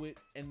won't do it,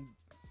 and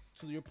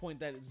to your point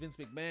that it's Vince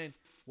McMahon.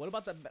 What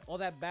about all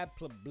that bad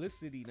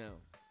publicity now?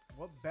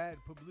 What bad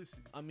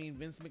publicity? I mean,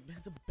 Vince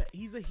McMahon's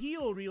he's a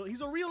heel,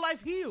 he's a real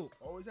life heel.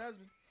 Always has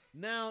been.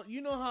 Now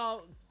you know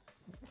how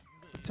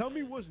Tell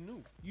me what's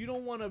new. you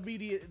don't want to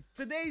be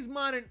today's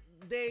modern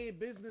day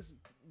business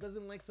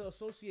doesn't like to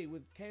associate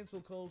with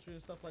cancel culture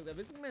and stuff like that.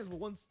 Vince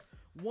McMahon's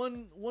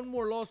one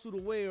more lawsuit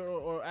away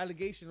or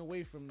allegation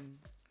away from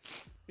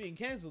being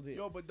canceled here.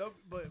 Yo, but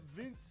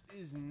Vince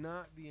is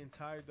not the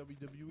entire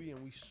WWE,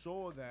 and we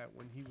saw that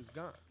when he was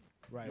gone.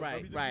 Right.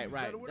 right. WWE's Right. better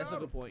That's a without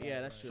good him. point.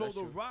 Yeah, that's true. So that's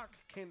The true. Rock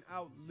can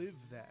outlive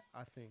that,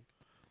 I think.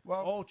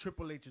 Well, Oh,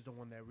 Triple H is the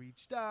one that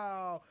reached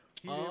out.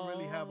 He didn't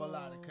really have a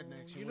lot of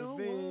connection you know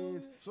with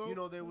Vince. what? So- you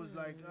know, there was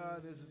like,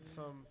 there's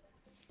some.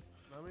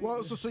 I mean,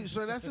 well, so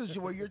in essence,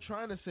 what you're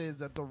trying to say is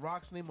that The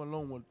Rock's name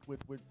alone would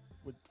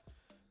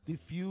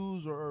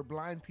diffuse or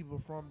blind people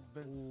from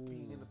Vince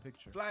being in the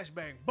picture.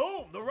 flashbang,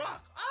 boom, The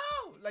Rock.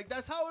 Oh, like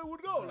that's how it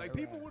would go. Right, Like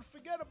people right. would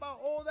forget about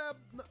all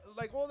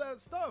that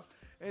stuff,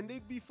 and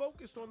they'd be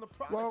focused on the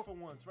product Well- for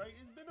once, right?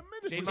 It's been a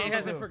minute. JJ since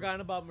hasn't real. forgotten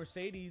about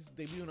Mercedes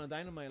debuting on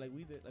Dynamite like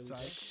we did. Like we did.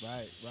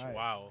 Right. Wow.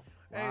 Wow.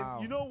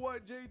 And you know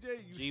what, JJ?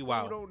 You Gee, still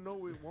wow. don't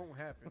know it won't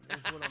happen.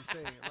 Is what I'm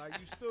saying. Like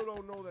you still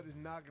don't know that it's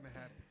not gonna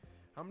happen.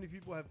 How many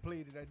people have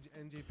played it at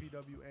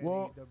NJPW and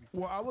Well, AEW?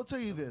 well, I will tell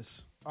you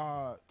this.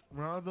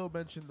 Ronaldo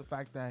mentioned the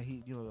fact that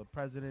the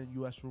president,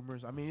 U.S.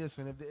 rumors. I mean,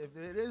 listen, if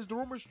it is the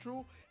rumors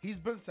true, he's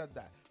been said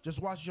that. Just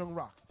watch Young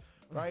Rock,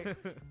 right?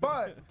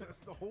 But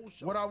That's the whole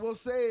show. what I will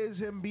say is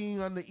him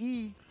being on the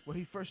E, when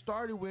he first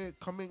started with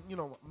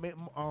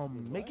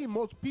making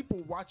most people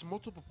watch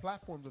multiple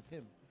platforms of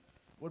him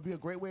would be a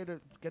great way to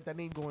get that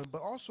name going.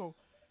 But also,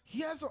 he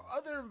has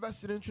other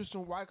invested interest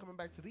in why coming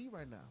back to the E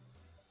right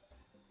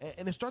now.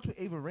 And it starts with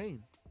Ava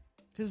Raine.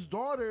 His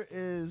daughter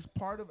is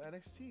part of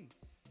NXT.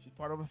 She's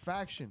part of a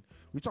faction.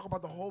 We talk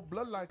about the whole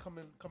bloodline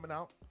coming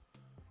out.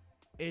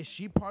 Is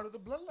she part of the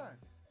bloodline?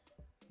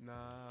 Nah.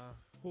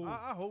 Who?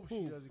 I hope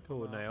she Who? doesn't come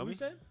Who, out. Who Naomi? you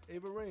said?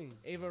 Ava Raine.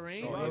 Ava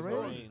Raine. Oh, Rock's Ava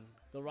daughter. Raine.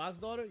 The Rock's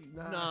daughter?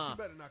 Nah, she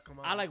better not come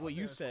out. I like what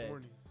you think that's said.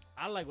 corny.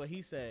 I like what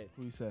he said.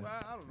 Who you said? Well,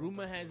 I don't know.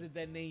 Rumor if that's has corny. it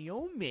that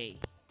Naomi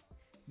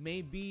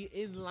may be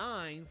in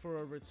line for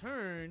a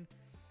return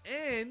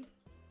and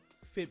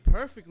fit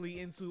perfectly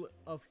into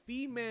a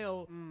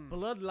female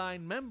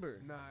bloodline member.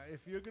 Nah, if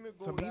you're gonna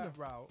go Tamina. that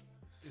route,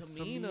 it's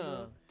Tamina.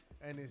 Tamina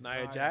and it's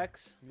Nia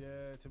Jax. Yeah,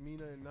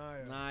 Tamina and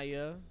Nia.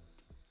 Naya.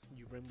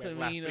 You bring back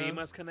Tamina. La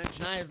Prima's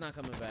connection. Naya's not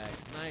coming back.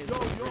 Naya's Yo,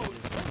 not yo, coming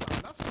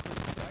back. that's a good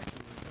faction.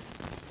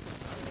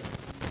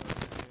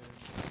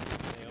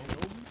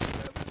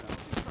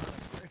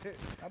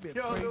 That'd be a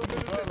Yo, crazy Lil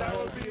Villain said that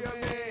bloodline. would be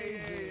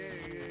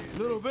amazing.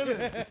 Little villain.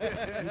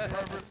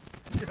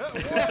 You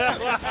pervert.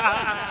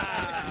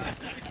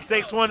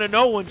 Takes one to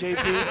know one, JP.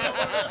 He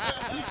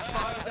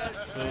spotted that.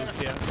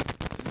 Sucia.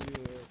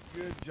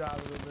 Good job,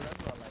 Little Villain. That's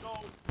what I like. So,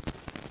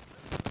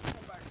 let's go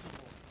back to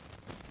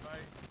Raw,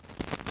 right?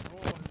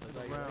 Raw has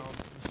been around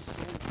for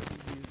so many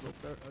years,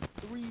 bro.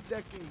 3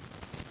 decades.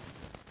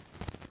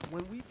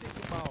 When we think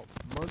about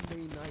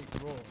Monday Night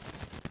Raw,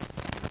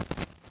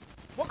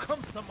 what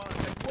comes to mind?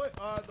 Like, what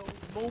are those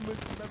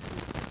moments and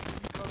memories when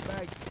you come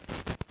back?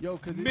 Yo,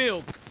 because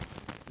Milk.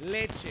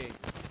 Leche.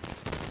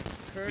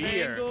 Kurt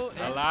Beer. Angle A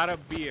and, lot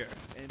of beer.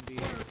 and beer.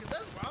 Because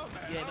that's where I'm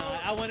at. Yeah, no,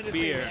 don't- I wanted to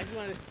Beer. say it. I just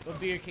wanted, but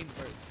beer came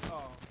first.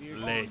 Oh, Beer Oh,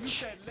 you Lich.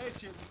 said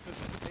leche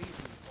because of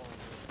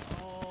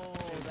Sable. Oh,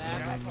 And that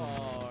Jack.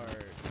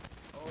 part.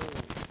 Oh,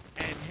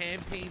 And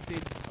hand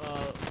painted.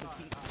 I'm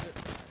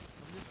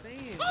just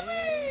saying, man.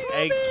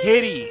 Hey,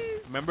 Kitty.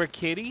 Remember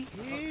Kitty?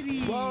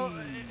 Kitty. Well,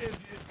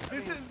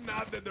 this is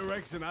not the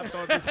direction I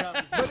thought this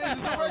conversation. but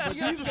it's the direction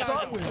you have to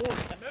start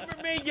with.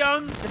 Remember me,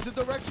 young? It's the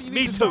direction you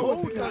Me need to start too.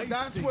 with because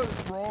Nice that's thing.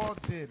 what Raw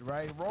did,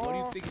 right? Raw, What do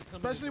you think is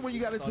coming especially in when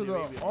you got into Saudi the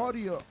Arabia?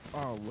 audio.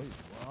 Oh wait,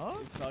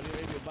 what? If Saudi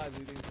Arabia buys, what do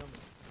you think is coming?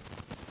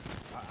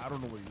 I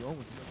don't know where you're going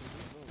with this.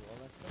 All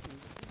that stuff you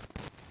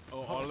just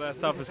Oh, all that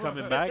stuff is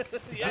coming back.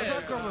 said. That's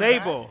not coming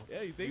Sable.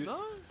 Yeah, you think You-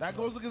 no? That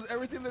goes against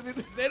everything that they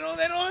did. They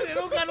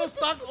don't got no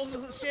stock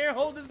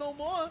shareholders no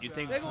more. You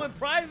think- they're going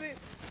private?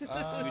 You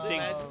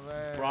think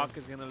man. Brock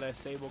is gonna let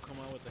Sable come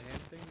out with the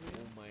hand thing?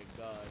 Oh my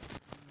God.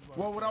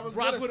 Well, what I was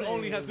Brock gonna would say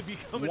only is, have to be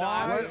coming Why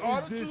out.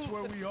 When is this Attitude-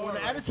 where we are? when the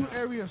right Attitude now?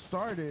 Area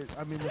started,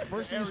 I mean, the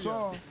first thing you area?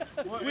 saw.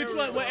 Which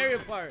one? What area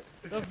part?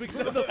 The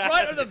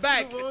front or the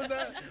back? What was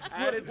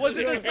that? Was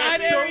it the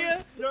side Show-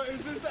 area? Yo,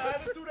 is this the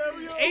Attitude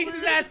Area? Ace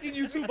is asking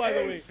you too, by the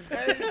way.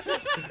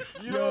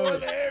 You know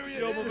what the area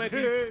Yo, is? my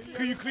man,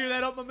 can you clear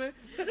that up, my man?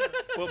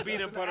 Put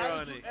peanut butter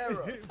on Attitude it.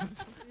 Era.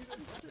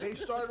 They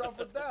started off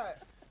with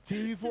that.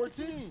 TV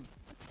 14.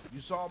 You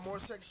saw more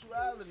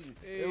sexuality.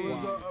 It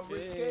was a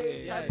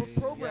risque type of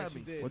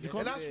programming. What'd you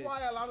And that's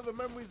why a lot of the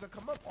memories that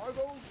come up are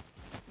those,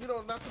 you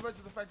know, not to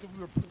mention the fact that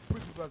we were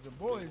prepubescent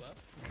boys,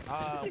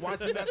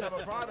 watching that type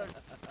of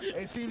products.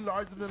 It seemed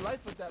larger than life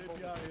at that If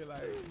moment. y'all here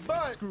like,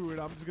 But- screw it,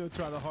 I'm just gonna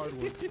try the hard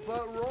ones.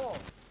 But Raw.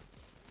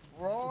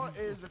 Raw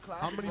is a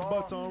classic. How many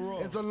butts on Raw?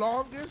 It's the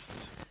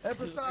longest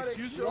episodic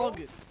Excuse me? show.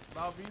 Longest.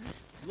 Right?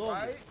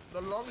 Longest.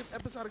 The longest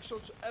episodic show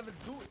to ever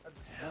do it.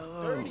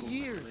 30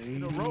 years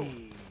in a row.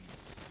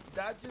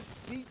 That just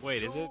speaks Wait,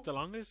 to is it the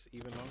longest?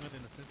 Even longer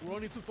than the Simpsons? We're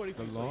only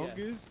 243. The so yeah.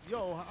 longest?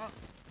 Yo,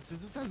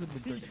 Simpsons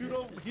hasn't been 30 you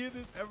don't hear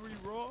this every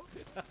Raw?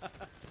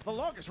 The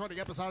longest running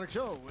episodic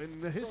show in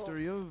the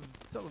history of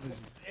television.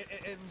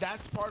 And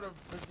that's part of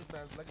Vince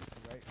McMahon's legacy,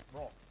 right?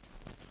 Raw.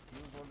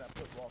 He was the one that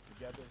put Raw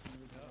together. He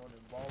was the one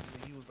involved.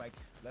 And he was like,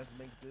 let's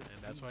make this.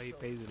 And that's TV why he show.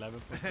 pays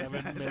 $11.7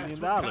 That's million.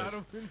 what got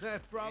him in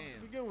that problem to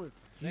Damn. begin with.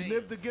 He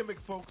lived the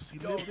gimmick, folks. He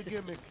lived the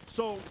gimmick.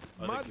 So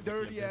Oh, my they keep it like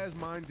dirty that. ass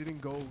mind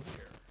didn't go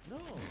there. No.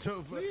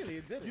 So Really,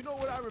 it didn't. you know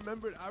what I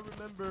remembered? I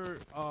remember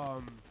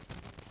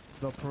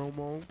the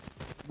promo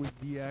with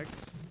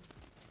DX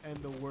and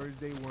the words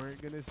they weren't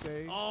gonna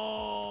say.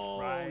 Oh,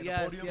 Right, the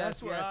yes, podium, yes,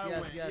 that's where I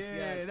yes, went. yes, Yeah,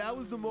 yes. that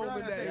was the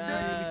moment that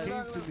Yes.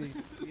 immediately came to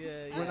me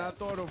Yeah, when yeah. I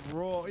thought of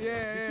Raw.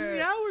 Yeah, Between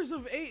the hours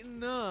of 8 and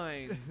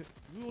 9,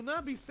 we will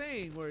not be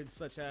saying words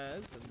such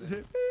as, and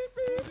then,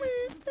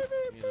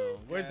 you know,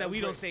 words that it was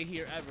we don't great. say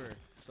here ever.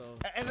 So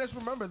And let's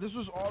remember, this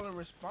was all in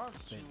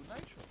response to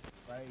Nitro,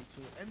 right?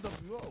 To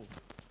NWO.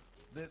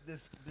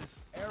 This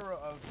era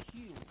of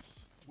heels,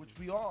 which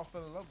we all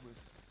fell in love with.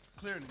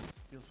 Clearly,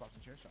 heels, pops,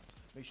 and chair shots.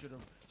 Make sure to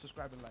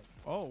subscribe and like.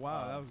 Oh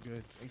wow, that was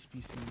good.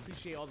 HPC,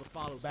 appreciate all the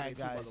follows today bad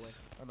too, by guys the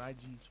way. on IG,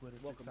 Twitter,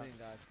 Welcome TikTok. in,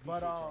 guys.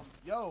 But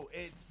Appreciate y'all. yo,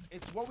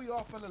 it's what we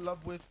all fell in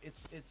love with.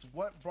 It's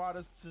what brought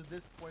us to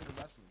this point in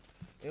wrestling.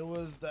 It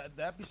was the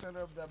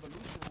epicenter of the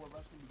evolution of what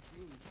wrestling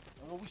became,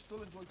 and what we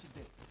still enjoy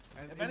today.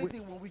 And If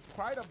anything, what we've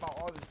cried about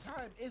all this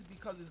time is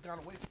because it's gone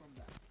away from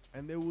that.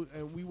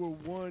 and we were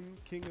one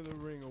King of the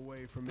Ring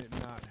away from it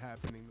not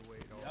happening the way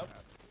it all Yep.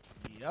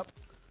 happened. Yep.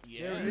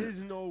 Yeah. There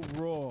is no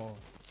Raw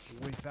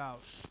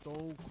without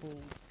Stone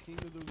Cold's King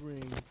of the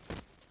Ring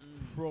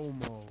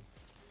promo.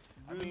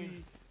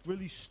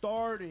 Really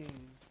starting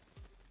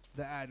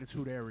the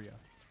Attitude Area.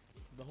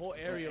 The whole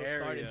area The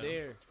started area.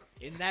 there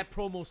in that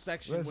promo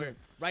section Listen. where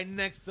right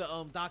next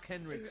to Doc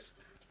Hendricks.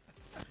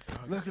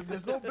 Listen,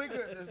 there's no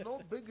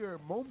bigger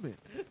moment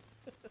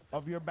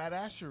of your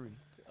badassery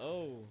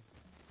Oh.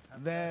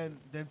 than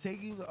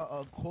taking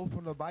a quote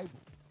from the Bible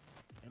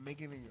and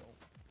making it your own.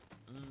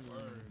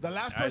 The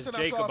last Ask person I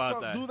Jake saw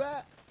about that. do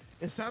that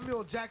is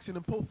Samuel Jackson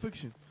in Pulp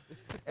Fiction,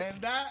 and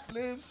that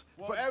lives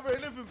forever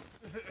in infamy.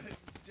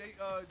 Jake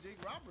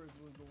Roberts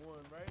was the one,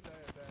 right?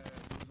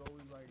 That was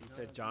always like. He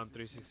said John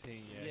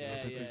 3:16. Yeah,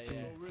 Yeah. yeah, So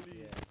yeah. really,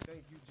 Yeah.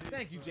 thank you, Jake.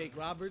 Thank you, for- Jake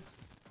Roberts.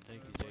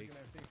 Thank for you, working Jake.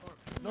 at State Farm.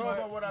 No,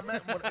 but what I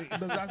meant, but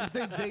that's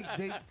the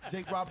thing.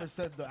 Jake Roberts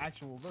said the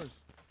actual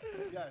verse.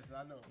 Yes,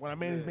 I know. When I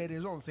made his made it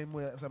his own, same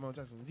way as Samuel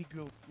Jackson.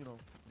 Ezekiel, you know,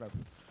 whatever.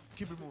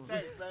 Keep it moving.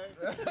 Thanks, man.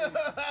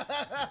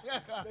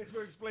 Thanks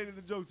for explaining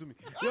the joke to me.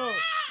 Yo,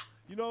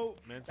 you know,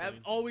 That Mansplaining.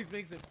 always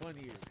makes it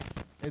funnier.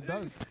 It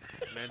does.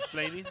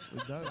 Mansplaining.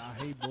 It does. I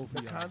hate both The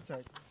of y'all.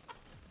 context.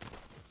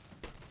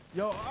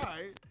 Yo, all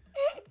right.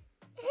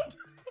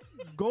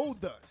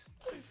 Goldust.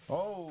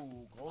 Oh,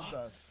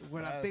 Goldust.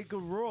 When I Yes. think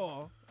of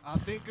Raw, I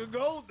think of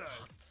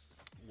Goldust.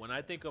 When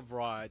I think of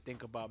Raw, I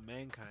think about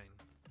Mankind.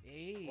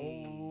 Hey.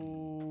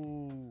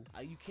 Oh.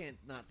 You can't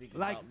not think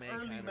Like about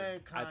Mankind. early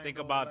Mankind. I think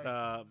though, about like,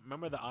 the.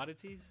 Remember the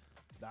oddities?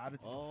 The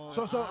Attitude. Oh,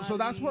 So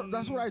that's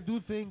what I do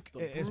think,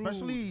 The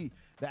especially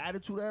the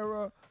Attitude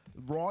Era,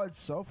 Raw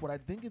itself. What I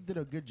think it did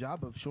a good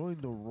job of showing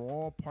the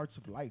raw parts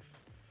of life.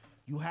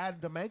 You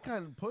had the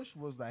Mankind push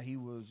was that he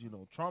was, you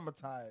know,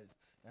 traumatized.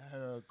 that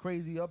had a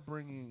crazy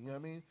upbringing. You know what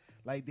I mean?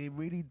 Like they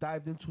really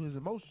dived into his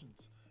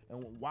emotions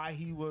and why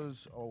he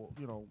was, or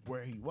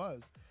where he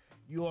was.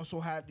 You also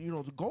had, the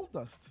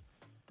Goldust.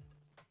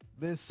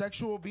 This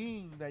sexual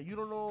being that you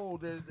don't know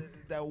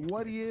that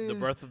what he is, The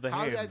birth of the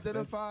how he hand.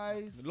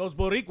 identifies. Los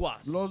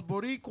Boricuas. Los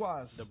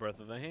Boricuas. The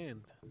birth of the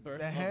hand. Birth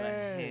the of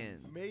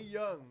hands. Mae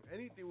Young.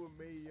 Anything with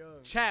Mae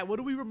Young. Chat, what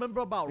do we remember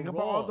about Think Raw?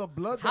 about all the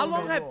blood How that was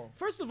long in have? Raw.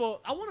 First of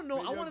all, I want to know.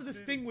 Mae I want to Young's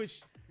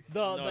distinguish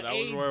the that was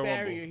age Royal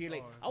barrier Rumble. here.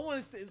 Like, I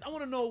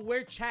want to know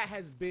where chat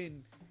has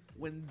been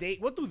when they.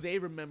 What do they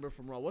remember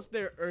from Raw? What's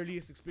their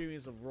earliest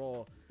experience of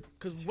Raw?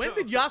 Because when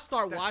did y'all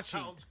start That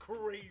watching? sounds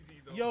crazy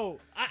though. Yo,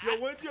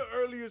 when's your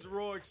earliest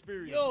Raw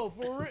experience? yo,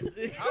 for real.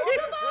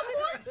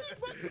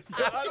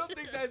 I don't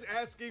think that's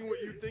asking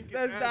what you think it's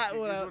That's asking. not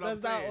what. is I, what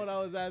that's I'm not saying. what I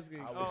was asking.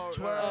 I was Oh,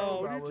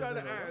 12. what I are you was trying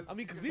in to a- ask? I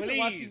mean, because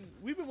Please.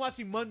 we've been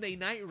watching Monday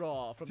Night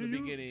Raw from the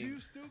beginning. Do you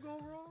still go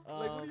Raw?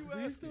 Like, what are you do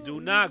you asking? still-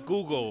 Do not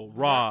Google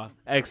Raw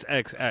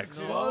XXX.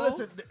 No. Well,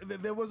 listen,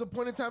 there was a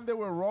point in time there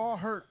where Raw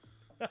hurt.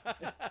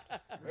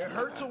 It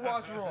hurt to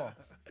watch Raw.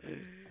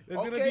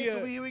 There's gonna Okay, be a,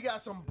 so we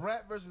got some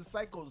Bret versus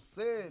Psycho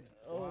Sid.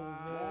 oh,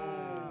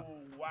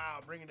 Wow,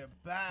 bringing it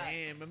back.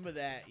 damn, remember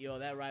that? Yo,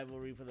 that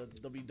rivalry for the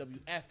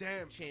WWF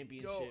Damn.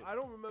 Championship. Yo, I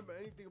don't remember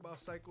anything about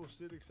Psycho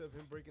Sid except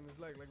him breaking his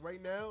leg. Like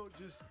right now,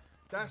 just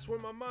that's where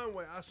my mind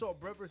went. I saw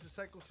Bret versus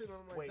Psycho Sid, and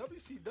I'm like, Wait.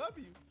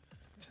 WCW.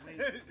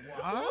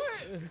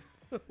 What?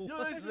 Yo,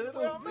 that's just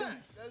where I'm at.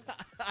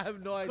 I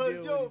have no idea.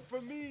 Because yo,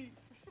 for me,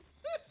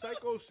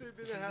 Psycho Sid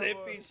didn't have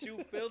Snippy a.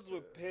 shoe filled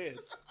with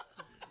piss.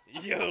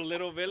 Yo,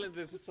 Little Villains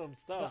into some the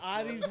stuff.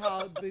 oddies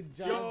how the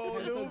John Yo,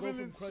 Tessa Little go from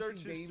Villain's crushing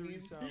search history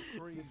Damien sounds to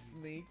crazy.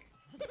 Snake.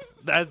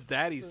 That's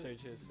Daddy's search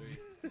history.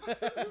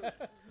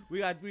 We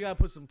got to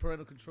put some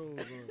parental controls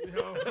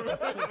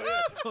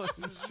on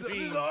some This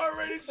streams. is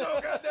already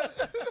so goddamn.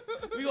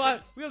 We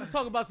have to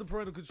talk about some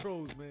parental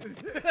controls, man.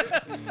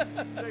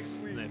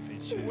 Next week, Sniffing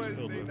shoes filled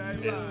Wednesday with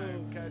Night piss.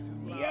 Live. Catch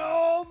us live.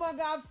 Yo, my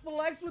God,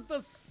 Flex with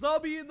the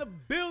subby in the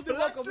building.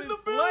 Flex Welcome in the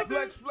Flex.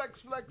 building.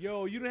 Flex.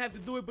 Yo, you didn't have to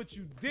do it, but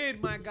you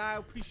did, my guy. I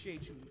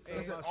appreciate you. Hey,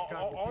 Listen, South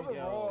Chicago all the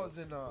pizza. Raws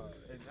in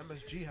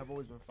MSG have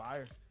always been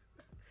fire.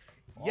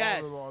 All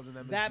Yes, the Raws in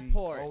MSG, that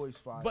part. always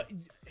fire. But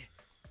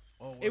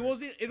Oh, it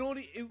wasn't.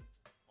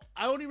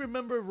 I only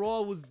remember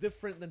Raw was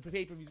different than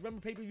pay-per-views. Remember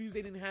pay-per-views?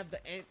 They didn't have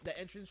the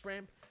entrance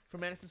ramp for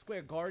Madison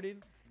Square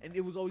Garden, and it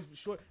was always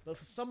short. But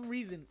for some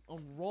reason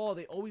on Raw,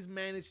 they always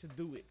managed to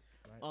do it.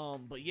 Right.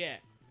 But yeah,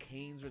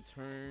 Kane's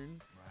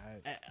return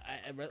right.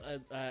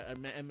 at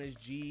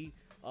MSG,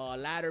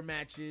 ladder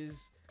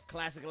matches,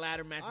 classic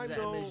ladder matches I at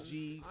know,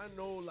 MSG. I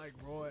know, like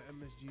Raw at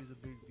MSG is a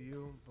big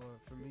deal, but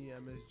for me,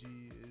 MSG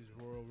is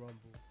Royal Rumble,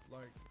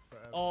 like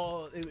forever.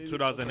 Oh,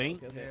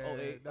 2008? Okay. Yeah, Oh,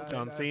 eight. that-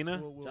 John that's Cena?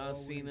 what will John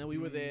always Cena, we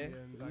were be, there.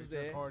 and, We like was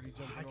Jeff there. Hardy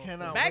jumping I off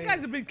cannot the- Bad wait.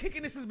 guys have been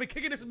kicking this, has been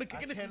kicking this, has been I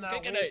kicking this, has been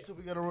cannot kicking wait it. till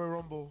we get a Royal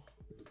Rumble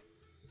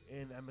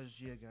in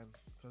MSG again.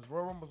 Because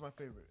Royal Rumble's my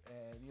favorite.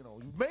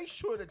 And, make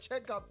sure to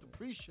check out the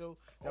pre-show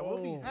that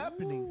will be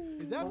happening.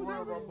 Is that for what's Royal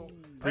happening? Rumble.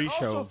 And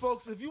Pre-show. also,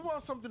 folks, if you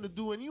want something to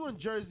do and you in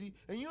Jersey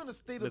and you in the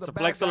state of Mr. the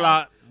Flex bad a guys,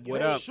 lot. What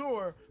make up?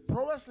 sure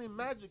Pro Wrestling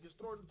Magic is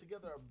throwing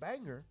together a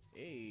banger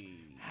Hey.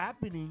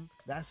 happening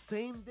that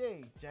same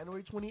day,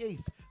 January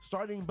 28th,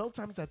 starting bell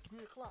times at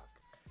 3 o'clock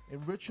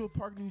in Ritual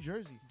Park, New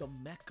Jersey. The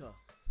Mecca.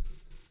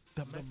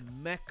 The The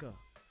Mecca.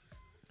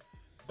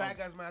 bad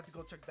guys might have to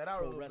go check that out a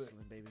Pro little bit.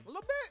 wrestling, baby. A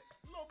little bit.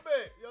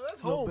 Yo,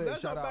 that's Little home. bit.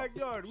 That's Shout our out.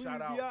 backyard. We Shout need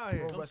to out. be out here.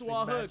 Pro Come to Wrestling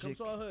our hood. Come Magic.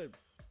 to our hood.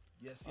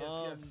 Yes.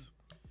 Um,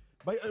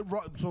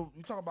 But so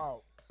you talk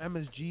about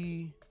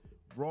MSG,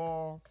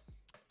 Raw.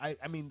 I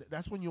mean,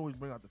 that's when you always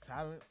bring out the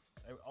talent.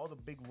 All the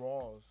big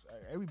Raws,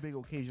 every big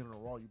occasion on a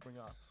Raw, you bring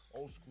out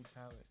old school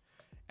talent.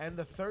 And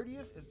the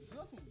 30th is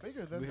nothing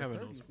bigger than We the have an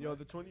 30th. old school. Yo,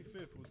 the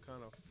 25th was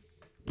kind of.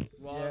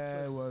 Raw.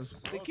 Yeah, it was.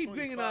 They keep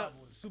bringing 25 out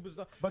was-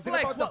 superstar. But think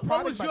Flex, about the what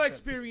product was back your then.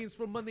 experience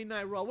from Monday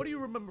Night Raw? What do you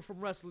remember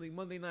from wrestling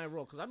Monday Night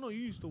Raw? Because I know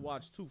you used to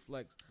watch too,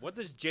 Flex. What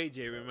does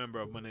JJ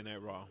remember of Monday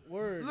Night Raw?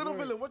 Word. Little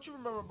word. Villain, what you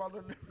remember about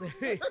the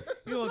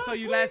You gonna tell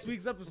you last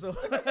week's episode?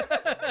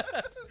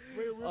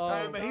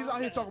 Hey, man, he's out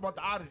here talking about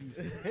the oddities.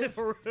 His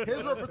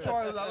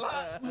repertoire is a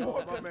lot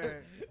more, My man.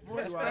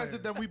 more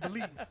expensive than we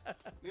believe.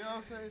 You know what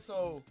I'm saying?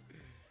 So,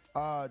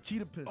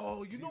 Cheetah Piss.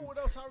 Oh, you know what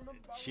else I remember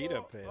about Cheetah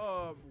Raw? piss.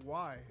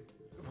 Why?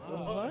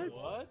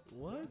 What?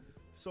 What?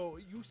 So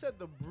you said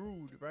the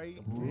Brood,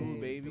 right? Brood,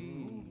 And baby. The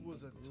Brood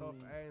was a tough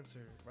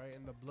answer, right?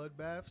 And the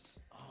bloodbaths.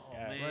 Oh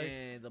Yes.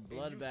 man, the And you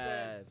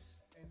bloodbaths.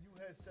 And you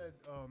had said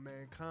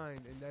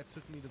Mankind, and that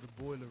took me to the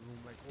boiler room.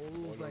 Like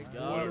all those like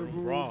room. boiler Boiler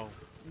room. Wrong.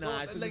 Nah, No,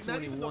 it took like me not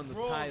when he even won the the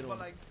brawls, title. but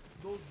like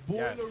those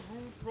boiler Yes.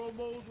 room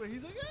promos where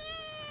he's like,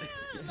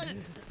 like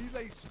he's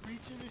like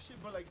screeching and shit.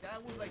 But like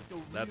that was like the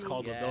That's real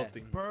called Yeah.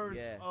 adulting. birth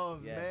Yeah,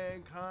 of yeah.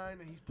 Mankind,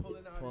 and he's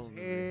pulling out Pulling his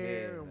his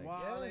hair, hair and like,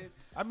 wilding.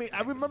 I mean,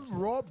 I remember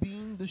Raw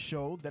being the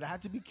show that I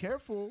had to be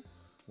careful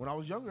when I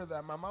was younger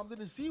that my mom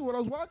didn't see what I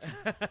was watching.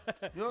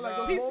 You know, like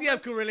those PCF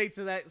moments? could relate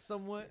to that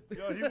somewhat.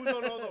 Yo, he was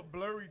on all the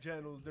blurry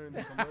channels during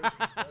the commercials.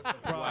 That's the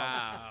problem.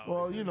 Wow.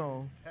 Well, you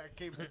know, That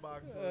cable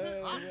box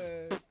was hot.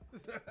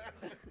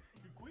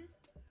 You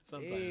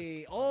Sometimes.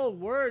 Hey, oh,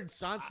 word.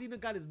 John Cena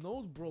got his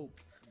nose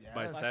broke.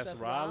 By Yes. Seth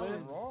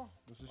Rollins. Raw.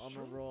 This is On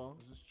true. the Raw.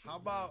 This is true.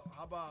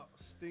 How about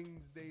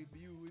Sting's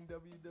debut in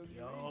WWE?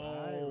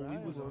 Yo, we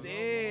right. was It was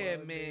there, on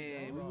Raw,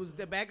 man. Raw. We was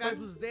the bad guys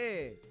was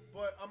there.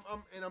 But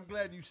I'm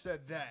glad you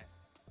said that,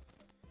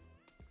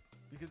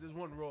 because there's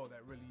one Raw that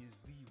really is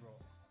the Raw.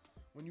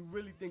 When you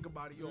really think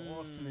about it,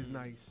 Austin is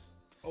nice.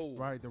 Oh,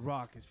 Right, The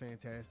Rock is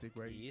fantastic,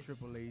 right? Yes.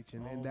 Triple H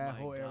and Oh that my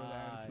whole era, God.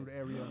 the Attitude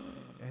Area,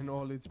 and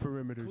all its Can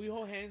perimeters. we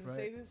hold hands and Right.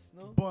 say this?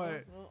 No.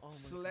 But No? Oh my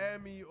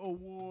Slammy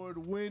Award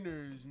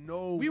winners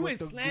know we what went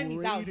the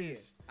Slammies out here.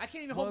 greatest. I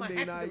can't even hold my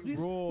Monday hands. Night We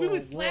Raw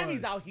was Slammies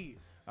was. out here.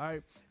 All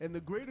right, and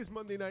the greatest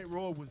Monday Night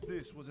Raw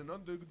was an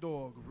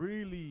underdog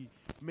really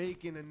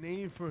making a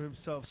name for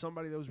himself,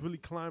 somebody that was really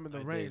climbing the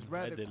I ranks did. I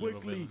rather did a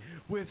little quickly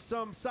with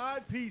some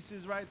side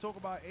pieces, right? Talk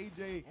about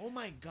AJ Oh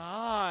my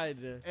God.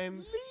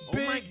 and Oh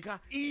Big my God.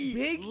 E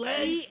Big E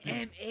Langston,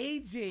 and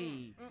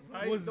AJ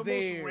right? was the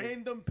there. most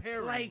random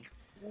pairing. Like,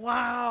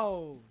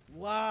 wow.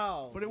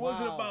 Wow. but it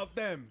wasn't Wow. about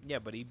them. yeah,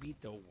 but he beat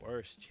the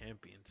worst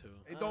champion too.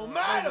 It don't Don't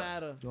matter.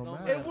 matter. Don't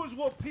Don't matter. It was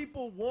what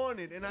people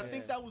wanted, and I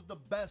think Yeah. that was the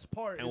best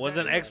part. And is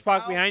wasn't that it was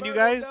X-Pac behind you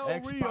guys? Alberto Del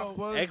X-Pac Rio.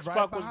 was X-Pac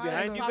right was behind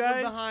behind you us. Pop was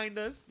guys? behind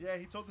us. Yeah,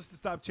 he told us to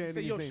stop He chanting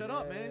said, his yo, name. shut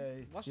up, Yeah, man. yeah,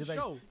 yeah. Watch He's the like,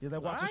 show. Yeah,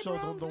 like, watch the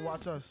Alright, show. bro. Don't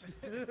watch us.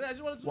 I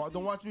just wanted to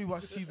Don't watch me.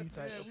 Watch TV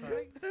type.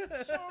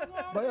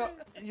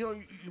 But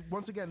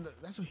once again,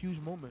 that's a huge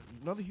moment.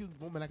 Another huge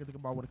moment I can think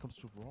about when it comes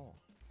to Raw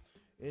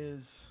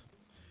is,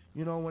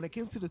 when it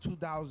came to the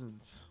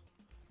 2000s,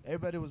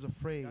 everybody was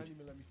afraid. Don't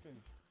even let me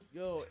finish.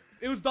 Yo,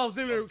 it was Dolph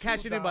Ziggler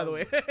cashing in, by the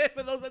way.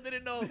 For those that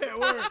didn't know. Yeah,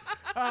 word.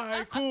 All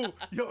right, cool.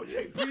 Yo,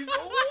 JP's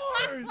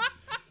awards.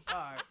 All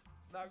right.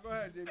 Now go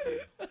ahead,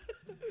 JP.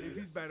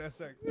 JP's bad at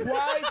sex.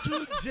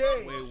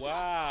 Y2J. Wait,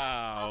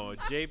 wow,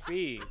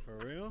 JP,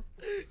 for real?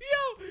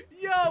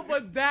 Yo,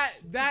 but that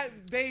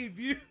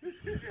debut.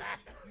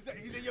 He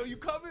said, yo, you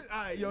coming?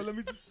 All right, yo, let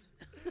me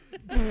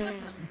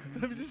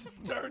just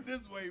turn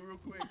this way real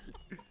quick.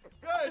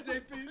 Go ahead,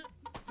 JP.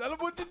 Tell him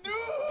what to do.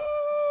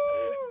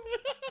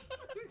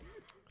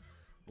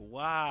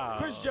 Wow.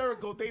 Chris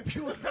Jericho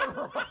debuted at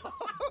Raw.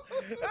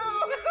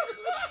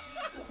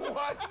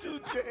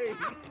 Y2J.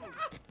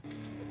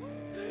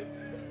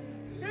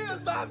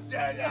 Here's my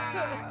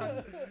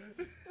dinner.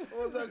 It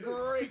was a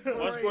great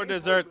What's for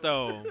dessert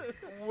though?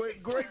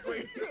 great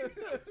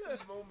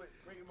moment.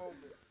 Great moment.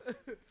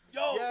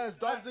 Yo, Yes,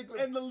 Dolph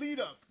Ziggler. And the lead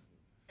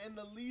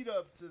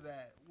up to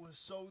that was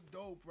so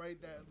dope,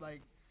 right? That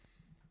like,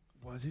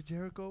 was it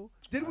Jericho?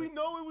 Did we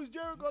know it was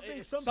Jericho? I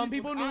think some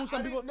people knew. Some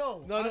I people didn't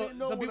know. No, I no. didn't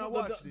know Some when people. I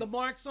watched The it.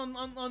 marks on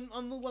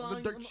the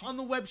dirt on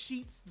the web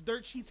sheets, the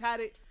dirt sheets had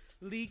it,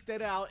 leaked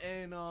it out,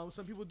 and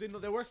some people didn't know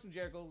there were some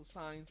Jericho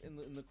signs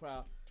in the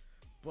crowd.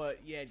 But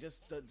yeah,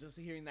 just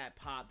hearing that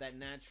pop, that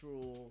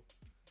natural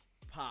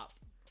pop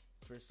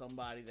for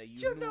somebody that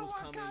you knew was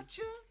coming,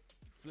 you.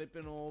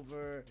 flipping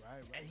over,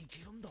 Right. and he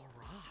gave him the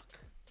rock.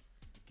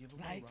 Give him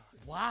Like, a rock.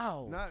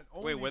 wow. Not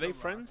only Wait, were they The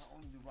Rock. friends?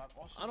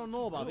 I don't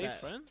know about Were they that.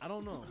 friends? I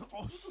don't know.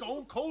 Oh,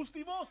 Stone Cold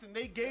Steve Austin.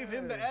 They gave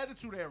him the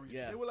attitude area.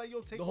 Yeah. They were like,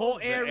 yo, take The whole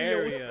over.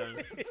 area.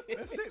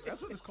 That's it.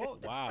 That's what it's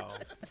called. Wow.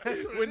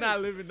 That's what We're it not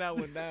is. living that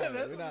one down. That's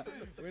We're what not. it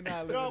is. We're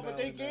not living. No, that but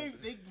they one down.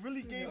 they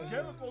really gave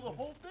Jericho the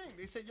whole thing.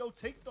 They said, yo,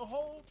 take the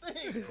whole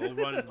thing. Go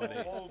running with The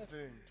it. whole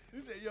thing.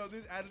 He said, yo,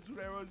 this attitude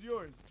era is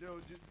yours. Yo,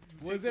 just,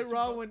 you Was take it the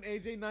raw 2 when bucks.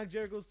 AJ knocked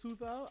Jericho's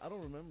tooth out? I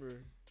don't remember.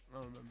 I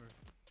don't remember.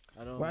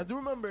 I don't. What I do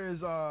remember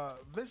is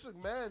Vince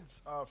McMahon's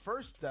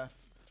first death.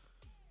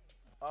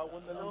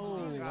 When the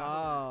limousine got-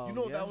 wow. You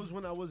know, yeah. that was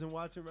when I wasn't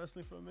watching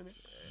wrestling for a minute.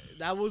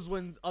 That was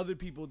when other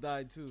people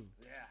died too.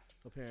 Yeah.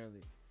 Apparently.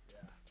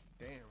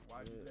 Damn,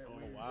 why'd you get Oh,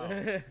 weird?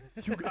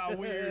 wow. You got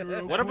weird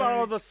real What about all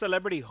quick. the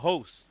celebrity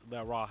hosts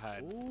that Raw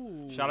had?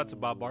 Ooh. Shout out to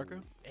Bob Barker.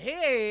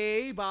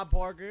 Hey, Bob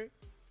Parker.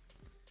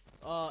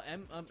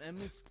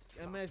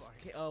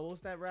 MSK. What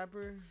was that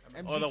rapper?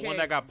 MGK. Oh, the one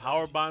that got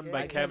powerbombed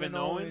by Like Kevin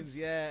Owens.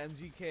 Yeah,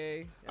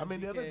 MGK. I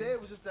mean, the other MGK. day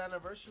was just the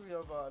anniversary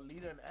of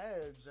Lita and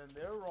Edge and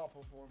their Raw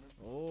performance.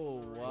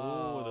 Oh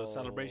wow! the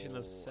celebration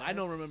of I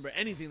don't sex. remember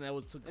anything that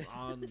was took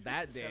on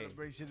that day.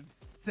 Celebration of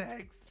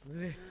sex.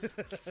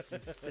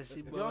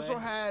 Sissy We also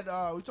had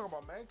we talking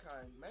about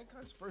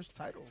Mankind's first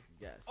title.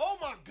 Yes. Oh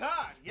my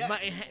God!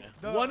 Yes.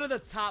 The- One of the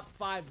top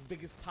 5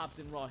 biggest pops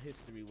in Raw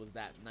history was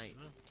that night.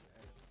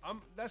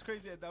 That's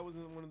crazy that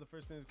wasn't one of the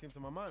first things that came to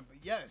my mind. But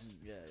yes,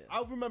 Yeah.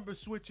 I remember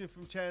switching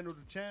from channel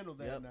to channel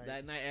that Yep. night.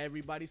 That night,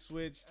 everybody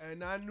switched.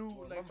 And I knew,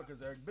 like, Remember,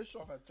 because Eric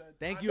Bischoff had said.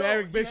 Thank I you, know,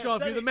 Eric he had Bischoff.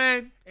 said You're the it.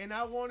 man. and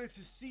I wanted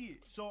to see it.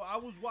 So I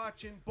was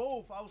watching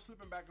both. I was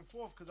flipping back and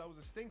forth because I was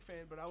a Sting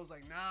fan, but I was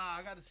like, nah,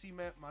 I got to see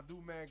my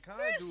dude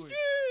Mankind do it.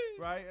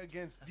 Right?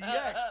 Against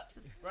DX.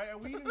 Right? And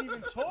we didn't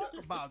even talk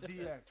about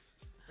DX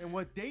and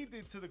what they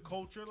did to the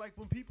culture. Like,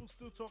 when people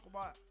still talk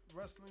about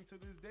wrestling to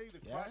this day,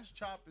 the Yeah. crotch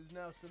chop is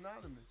now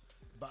synonymous.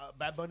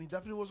 Bad Bunny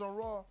definitely was on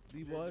Raw.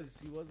 He was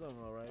on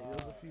Raw, right? There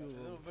was a few of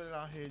A little them. bit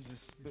out here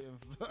just spitting.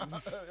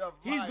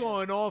 He's fire.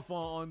 going off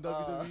on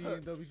WWE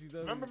and WCW.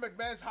 Remember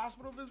McMahon's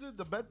hospital visit,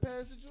 the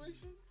bedpan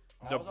situation?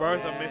 The Oh,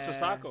 birth yeah. of Mr.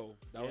 Sacco.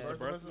 That was Yeah. the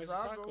birth of Mr.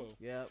 Sacco.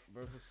 Yep,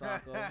 versus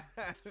Sacco.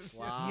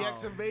 Wow.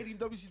 DX invading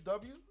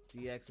WCW.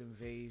 DX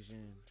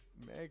invasion.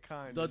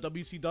 Mankind. The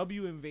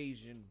WCW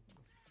invasion.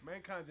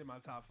 Mankind's in my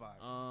top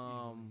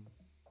 5.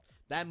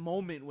 That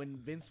moment when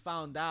Vince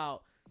found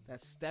out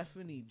that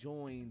Stephanie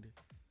joined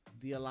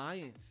the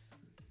Alliance.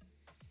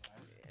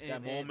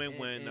 That moment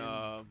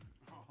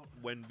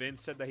when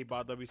Vince said that he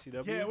bought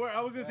WCW. Yeah,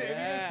 I was gonna say if you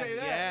didn't say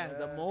that. Yeah,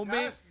 the moment.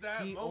 That's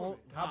that he moment.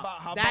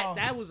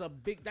 that was a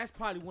big. That's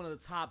probably one of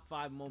the top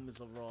 5 moments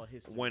of Raw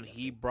history. when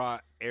he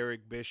brought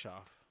Eric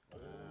Bischoff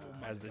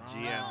as the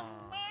GM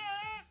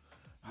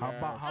How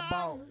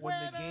about when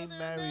the game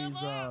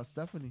marries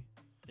Stephanie?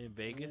 in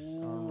Vegas.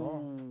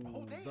 Oh,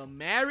 the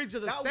marriage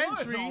of the that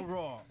century. was on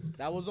Raw.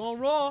 That was on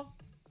Raw.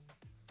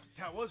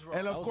 That was Raw.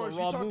 And That of was course, a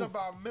you Raw talked move.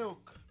 about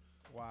Milk,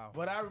 Wow.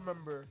 but I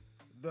remember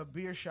the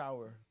beer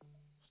shower,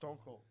 Stone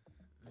Cold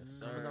Yes,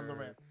 coming down the sir.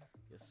 ramp.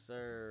 Yes,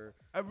 sir.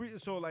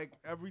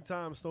 Every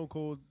time Stone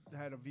Cold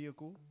had a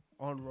vehicle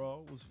on Raw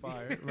was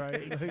fire,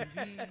 right? Like,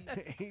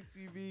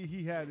 ATV,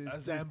 he had his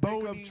pickup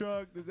Zamboni.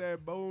 truck, the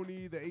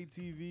Zamboni, the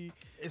ATV.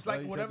 It's he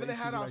like said whatever the they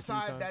had ATV like 3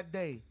 outside times. that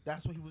day.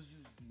 That's what he was using.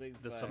 Big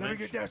The facts. cement Let me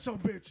get that some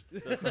bitch.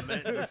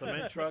 The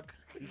cement truck.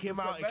 He came It's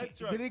a out. vet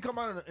truck. Didn't he come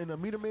out in a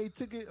Meter Maid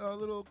ticket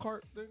little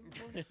cart thing?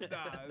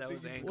 That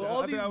was Angle. Well,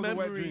 all I think these that was a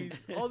wet dream.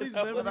 memories, all these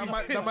memories.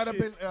 that might have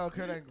been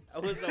Kurt Angle.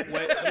 That was a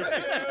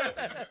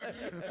wet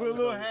With a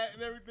little hat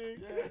and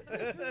everything.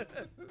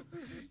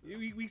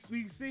 we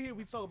sit here,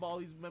 we talk about all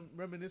these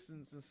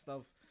reminiscence and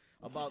stuff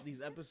about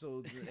these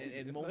episodes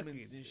and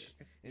moments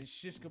and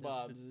shish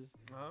kebabs.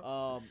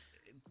 Uh-huh.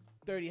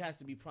 30 has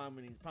to be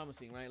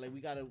promising, right? Like we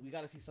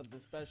gotta see something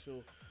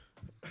special.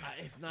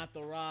 If not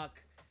The Rock,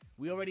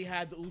 we already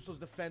had the Usos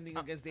defending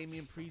against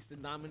Damian Priest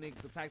and Dominic.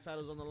 The tag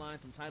titles on the line,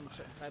 some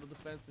title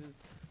defenses.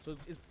 So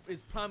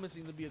it's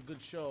promising to be a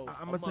good show.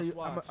 I'm gonna tell you.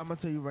 I'm gonna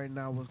tell you right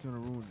now what's gonna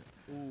ruin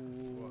it.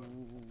 Ooh,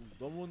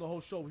 don't ruin the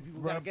whole show.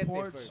 People gotta get there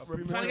Reports- first.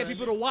 reports- Trying to get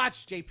people to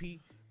watch, JP.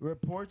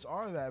 Reports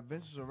are that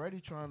Vince is already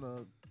trying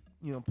to,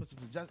 put some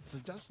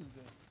suggestions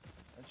in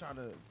and trying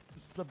to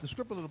flip the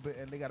script a little bit,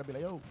 and they gotta be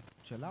like, "Yo,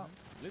 chill out."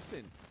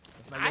 Listen,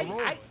 It's not your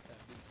role.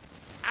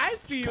 I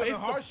feel Kevin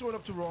it's Hart showing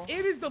up to Raw.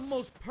 it is the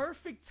most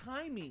perfect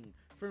timing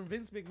for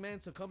Vince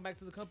McMahon to come back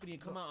to the company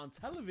and come out on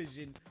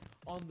television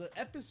on the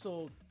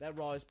episode that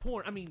Raw is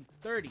porn. I mean,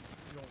 30. You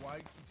know why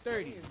you keep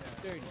 30. saying that?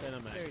 30.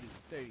 Cinemax. 30.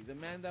 30. The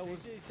man that was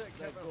JJ said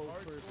let Kevin go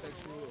Hart's for going to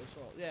sexual Raw.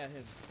 assault. Yeah,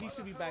 him. He Why should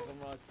the be back hell?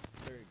 on Raw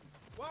 30.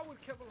 Why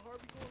would Kevin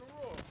Hart be going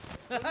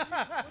to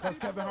Raw? Because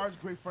Kevin Hart's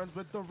great friends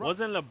with The Rock.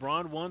 Wasn't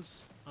LeBron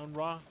once on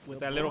Raw with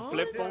that little LeBron?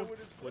 flip Yeah, phone? with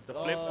his With the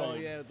Oh, flip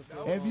phone. yeah. The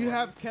flip If phone. you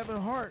have Kevin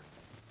Hart,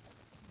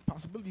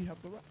 possibility you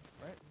have The Rock,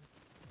 right?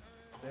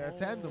 They're a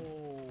tandem.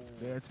 Oh.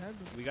 They're a tandem.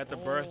 We got the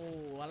birth.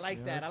 Oh, I like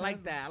Yeah, that. I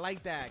like that. I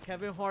like that.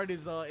 Kevin Hart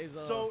is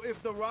So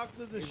if The Rock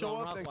doesn't He's show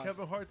on up, then Rock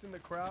Kevin Hart's in the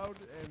crowd,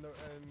 and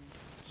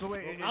So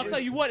wait, I'll tell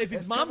you what, if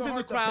his is mom's Kevin in the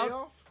Hart crowd,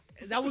 payoff?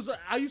 that was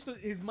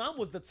his mom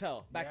was the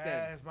tell back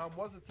Yeah, then. his mom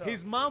was a tell.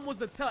 His mom was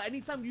the tell.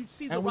 Anytime you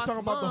see the And we're Rock's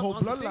talking about the mom whole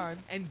on thing, bloodline.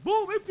 and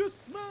boom, if you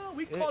smell,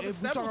 we called it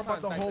If we're several talking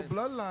about the times whole back then.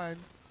 bloodline,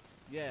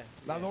 Yeah.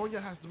 La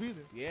Doña has to be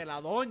there. Yeah,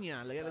 La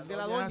Doña. Let's get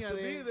La Doña has Doña to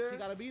be there. there. She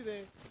gotta be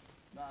there.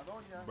 La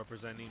Doña.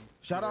 Representing.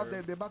 Shout out,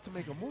 your- they're about to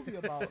make a movie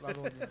about La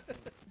Doña.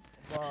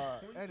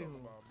 But anywho,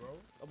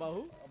 About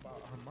who?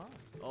 about her mom.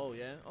 Oh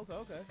yeah.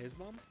 Okay. His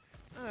mom?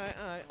 All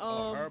right.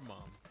 Or her mom?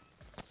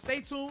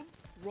 Stay tuned.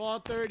 Raw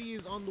 30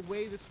 is on the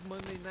way this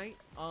Monday night.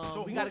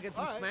 So We gotta who's- get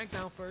through alright.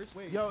 SmackDown first.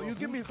 Wait, Yo, but you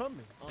give who's me-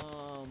 coming?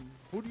 Um,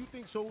 Who do you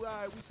think? So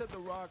we said The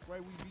Rock,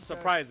 right? We beat that.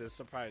 Surprises,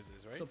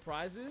 right?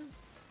 surprises.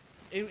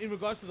 In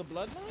regards to the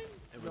bloodline.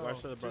 In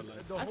regards to the just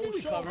bloodline. The I whole think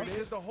we show, covered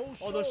because it. the whole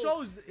show, Oh, the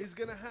show is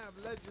gonna have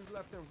legends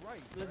left and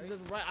right. Let's right?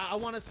 just right. I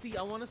want to see.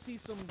 I want to see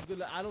some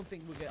good. I don't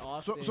think we'll get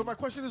Austin. So my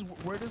question is,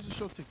 where does the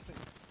show take place?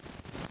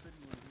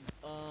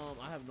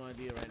 I have no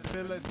idea right now.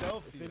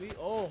 Philadelphia. Philly.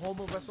 Oh, home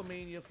of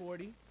WrestleMania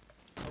 40.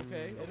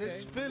 Okay. It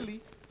is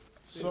Philly.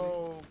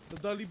 So The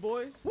Dudley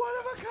Boys. one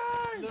of a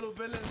kind. Little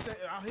villain say,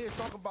 out here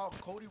talking about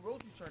Cody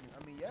Rhodes returning.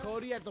 I mean, yeah.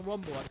 Cody at the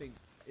Rumble, I think,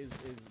 is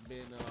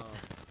been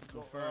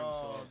confirmed.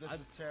 Oh, so this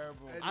is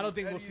terrible. I don't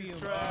think we'll Eddie see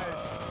is him.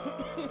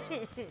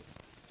 Trash.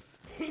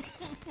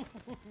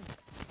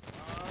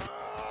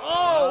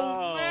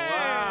 Oh man.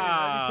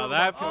 Wow,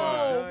 that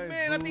part. Oh Giants,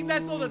 man, I think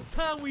that's all the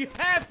time we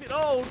have it.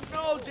 Oh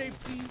no,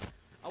 JP.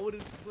 I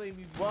wouldn't blame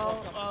you.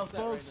 Well, Walk off the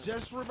set folks, right now.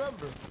 just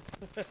remember,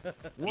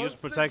 Use once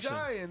protection. the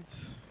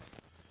Giants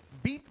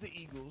beat the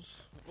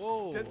Eagles,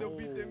 Whoa. Then they'll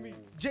beat their meat.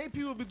 JP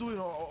will be doing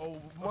a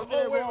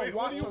Monday Oh, wait, Raw wait,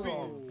 what watch do you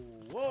along.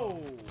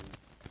 Whoa.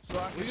 So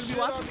I can gonna be shit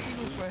watching? on the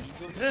Eagles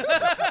fans.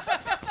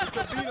 It's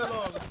a beat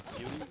along.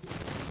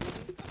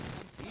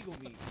 Eagle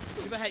meat.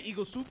 You ever had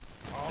eagle soup?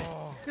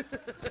 Oh,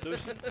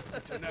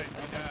 Sushi? Tonight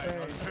we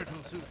dine on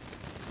turtle soup.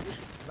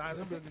 nah, it's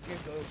gonna be a good game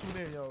though.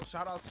 Tune in, yo.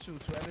 Shout outs to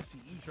NFC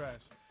East. Trash.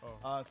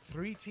 Oh.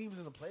 3 teams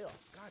in the playoffs.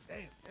 God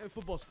damn. Yeah,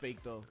 football's fake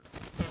though.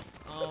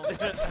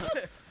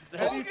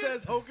 Eddie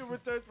says Hogan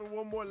returns for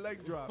one more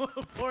leg drop.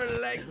 Or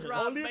leg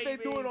drop. Only if they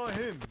do it on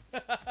him.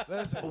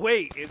 Listen,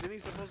 Wait, isn't he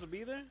supposed to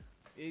be there?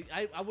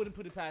 I wouldn't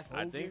put it past him.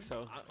 I think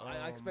so.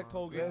 I expect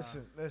Hogan.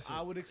 Listen.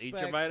 I would expect.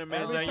 Eat your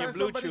vitamins Every on your time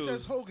blue somebody chews.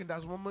 says Hogan,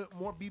 that's one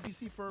more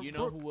BBC for You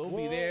know who will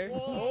be Whoa, there?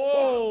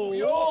 whoa,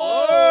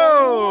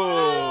 Oh!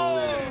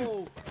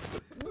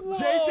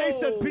 JJ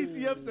said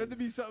PCF said to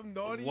be something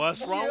naughty.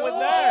 What's wrong with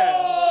that?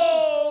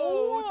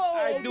 Whoa!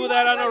 I do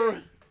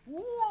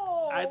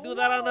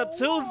that on a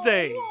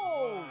Tuesday.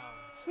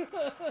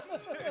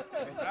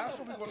 That's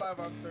when we go live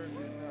on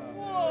Thursdays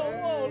now.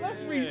 Whoa!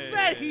 Let's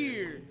reset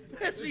here.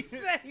 Let's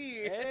reset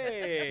here.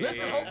 Hey.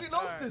 Listen, Hogan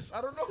knows this.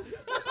 I don't know.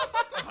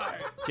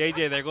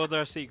 JJ, there goes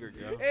our secret,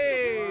 girl.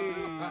 Hey.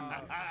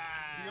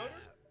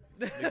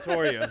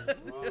 Victoria.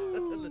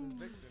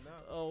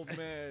 Oh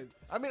man.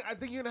 I mean, I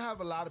think you're gonna have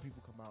a lot of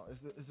people come out.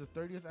 It's the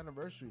 30th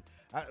anniversary.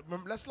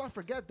 Let's not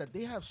forget that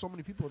they have so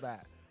many people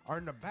that are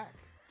in the back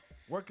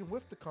working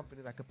with the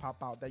company that could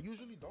pop out that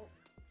usually don't.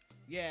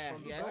 Yeah,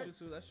 From the that's back. true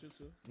too. That's true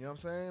too. You know what I'm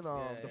saying? The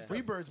yeah.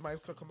 Freebirds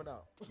might come coming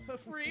out.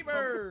 Free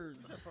birds.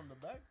 You said from the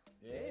back?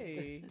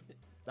 Hey.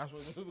 That's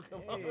what will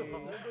come out. Hey.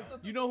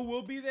 You know who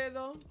will be there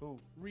though? Who?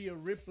 Rhea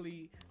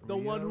Ripley, the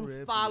Rhea one who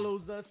Ripley.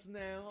 follows us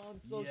now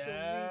on social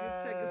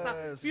media. Check us out.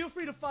 Yes. Feel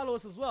free to follow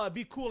us as well. It'd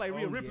be cool like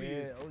Rhea Oh, Ripley yeah.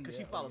 is Oh, because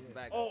yeah. she follows Oh, the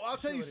yeah. back. Oh, I'll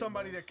tell you Sure they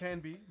somebody know. that can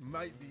be,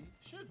 might be,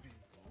 should be.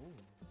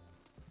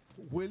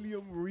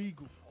 William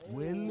Regal.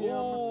 William.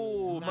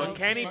 Oh, No, but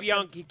can he be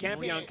on? He can't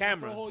be on For a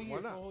camera. whole year,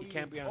 Why not? for a whole He year.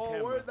 can't be on Oh,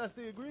 camera. word, that's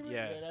the agreement?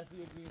 Yeah. Yeah, that's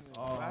the agreement.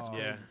 Oh, That's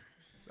Yeah.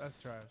 That's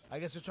trash. I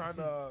guess they're trying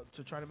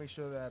to make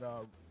sure that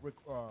Rick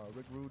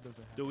Rude doesn't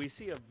have. Do we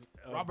see a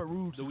Robert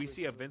Roode Do we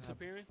see a situation Vince doesn't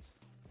happen. appearance?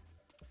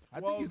 I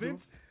Well, think you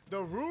Vince,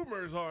 the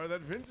rumors are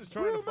that Vince is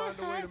trying to find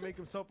a way to make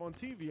himself on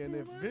TV. And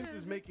if Vince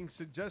is making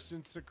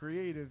suggestions to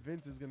creative,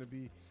 Vince is going to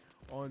be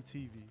on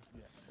TV.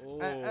 Yes. Oh,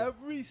 At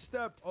every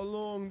step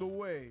along the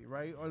way,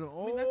 right? On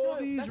all that's how-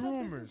 these that's how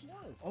rumors. business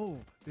was. Oh,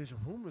 there's a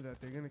rumor that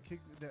they're gonna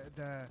kick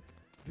that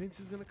Vince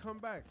is gonna come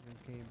back.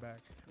 Vince came back.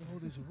 Oh,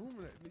 there's a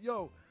rumor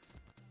that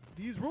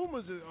these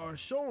rumors are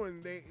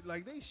showing they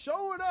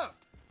showing up.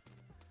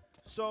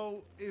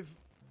 So if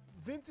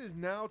Vince is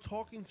now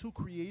talking to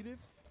creative,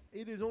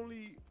 it is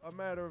only a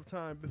matter of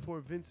time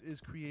before Vince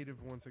is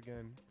creative once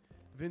again.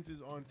 Vince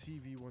is on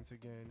TV once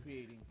again.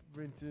 Creating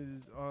Vince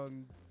is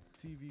on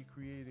TV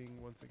creating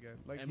once again.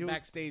 Like and he'll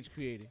backstage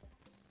creating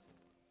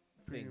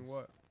creating things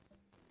what?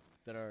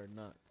 that are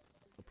not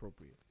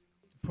appropriate.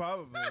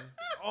 Probably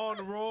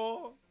on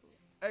Raw.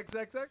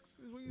 XXX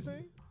is what you're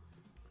saying?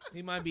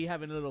 He might be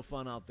having a little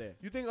fun out there.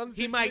 You think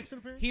Undertaker He might makes an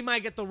appearance? he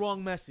might get the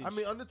wrong message. I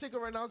mean, Undertaker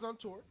right now is on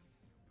tour,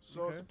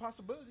 so Okay. it's a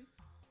possibility.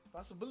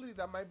 Possibility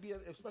that might be,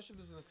 especially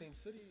if it's in the same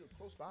city or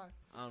close by.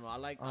 I don't know. I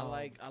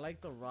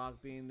like The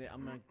Rock being there.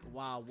 I'm like,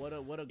 wow, what a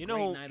You great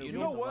know- night of you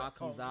when know The what? Rock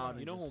comes Oh, out. right. and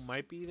you know who just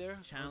might be there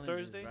on challenges,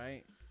 Thursday?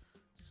 right?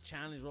 Just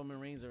challenge Roman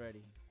Reigns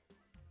already.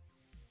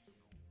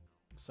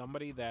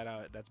 Somebody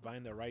that's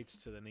buying the rights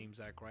to the name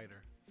Zack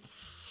Ryder.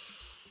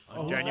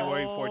 On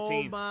January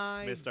 14th,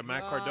 my Mr.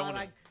 Matt God,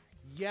 Cardona.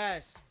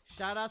 Yes.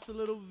 Shout outs to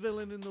Little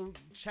Villain in the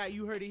chat.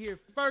 You heard it here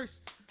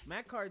first.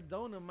 Matt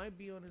Cardona might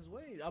be on his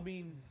way. I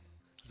mean,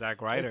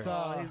 Zack Ryder. his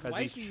 'Cause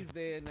he's wifey's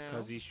there now.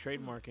 Because he's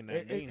trademarking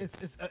that name. It's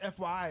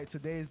FYI.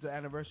 Today is the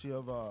anniversary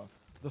of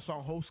the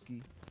song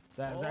Hosky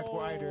that Zack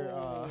Ryder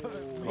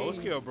made.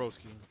 Hosky or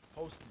Broski?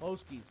 Hosky.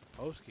 Hoskies.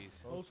 Hoskies.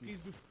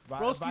 Hoskies before. Vi-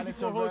 Broskies violets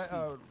before are red,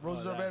 Hoskies.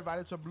 roses Oh, are that. red,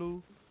 violets are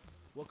blue.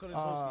 What color is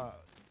Hoskies?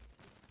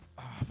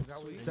 I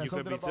forgot what he Sweet. said. You could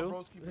Something be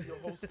about too? Broski, but you're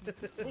Hosky.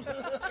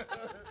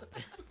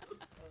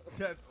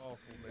 That's awful,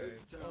 man.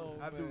 Oh,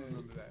 I do man.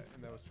 remember that,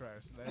 and that was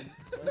trash then.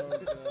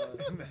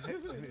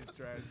 Oh, and it's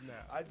trash now.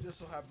 I just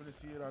so happen to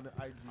see it on the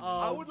IG.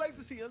 I would like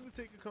to see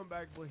Undertaker come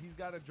back, but he's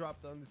got to drop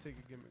the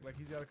Undertaker gimmick. Like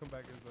he's got to come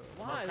back as the.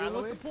 Why? Mark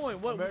What's the point?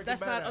 What? American That's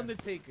not Badass.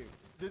 Undertaker.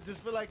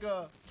 Just feel like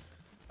I'm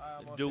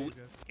on Do stage,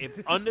 guys.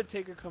 if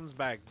Undertaker comes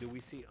back, do we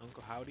see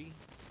Uncle Howdy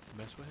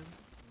mess with him?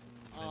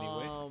 In any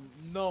way?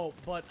 No,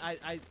 but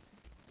I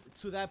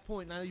to that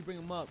point, now that you bring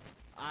him up,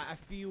 I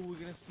feel we're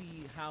gonna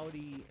see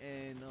Howdy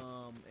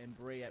and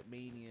Bray at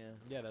Mania,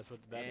 Yeah, that's what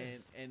that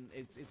is. and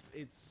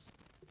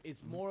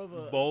it's more of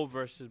a Bo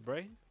versus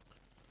Bray.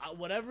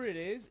 whatever it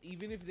is.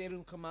 Even if they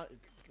don't come out,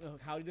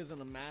 Howdy doesn't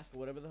unmask or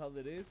whatever the hell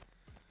it is.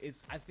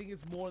 I think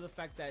it's more the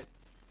fact that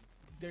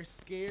they're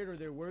scared or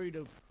they're worried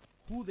of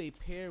who they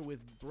pair with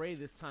Bray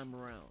this time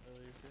around.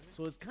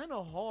 So it's kind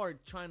of hard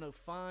trying to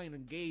find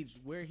and gauge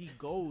where he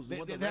goes. and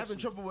what they're having direction.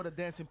 trouble with a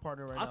dancing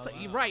partner right I'll now. tell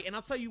you right, and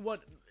I'll tell you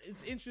what.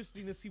 It's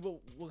interesting to see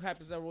what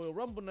happens at Royal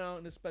Rumble now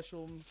in the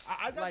special.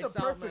 I got lights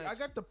the out perfect. match. I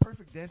got the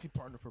perfect dancing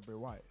partner for Bray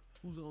Wyatt.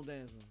 Who's gonna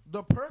dance?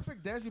 The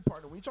perfect dancing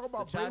partner. When you talk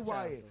about The Bray cha-chas,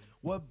 Wyatt, though.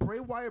 what Bray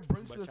Wyatt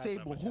brings to the Bachata,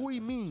 table, who he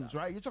means,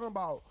 right? You're talking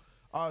about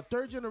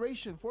third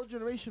generation, fourth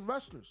generation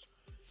wrestlers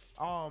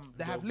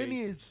that have basic.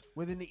 lineage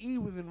within the E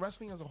within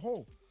wrestling as a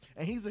whole,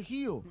 and he's a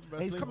heel, and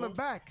he's Wrestling coming hole?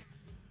 back.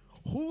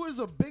 Who is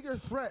a bigger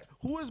threat?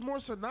 Who is more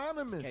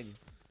synonymous Kenny.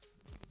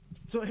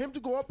 to him to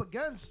go up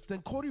against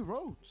than Cody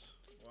Rhodes?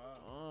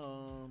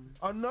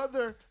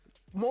 Another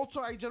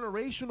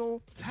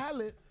multi-generational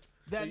talent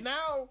that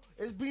now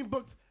is being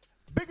booked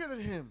bigger than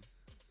him.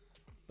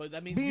 But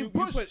that means Being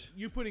pushed.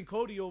 you putting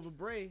Cody over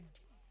Bray.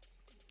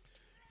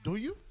 Do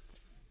you?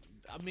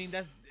 I mean,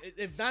 that's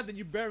if not, then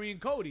you're burying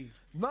Cody.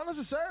 Not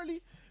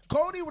necessarily.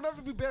 Cody will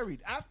never be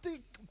buried. After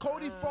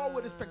Cody fall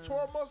with his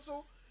pectoral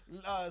muscle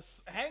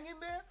hanging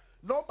there,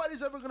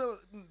 nobody's ever gonna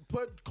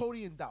put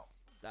Cody in doubt.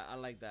 I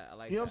like that. I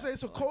like. You know what I'm saying?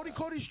 So I like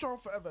Cody's strong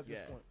forever at this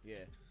that. point. Yeah.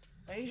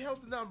 And he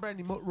held it down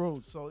Brandy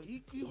Rhodes. So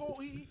he Yo,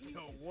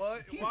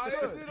 what? He's Why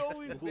good. is it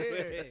always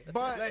there?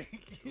 But,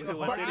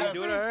 What did he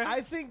do to her?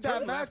 I think that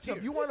Turn left matchup.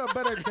 here. You want a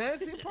better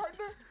dancing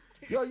partner?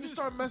 Yo, you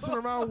start messing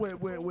around with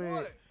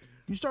What?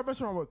 you start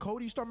messing around with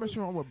Cody. You start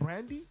messing around with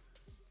Brandy.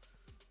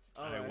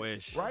 All I right.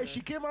 wish. Right?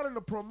 She came out in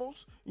the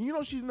promos. You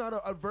know she's not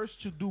averse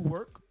to do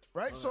work,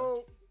 right?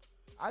 So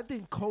I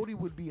think Cody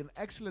would be an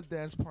excellent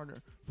dance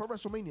partner for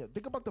WrestleMania.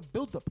 Think about the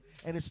build-up,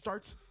 and it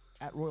starts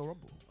at Royal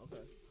Rumble.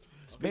 Okay.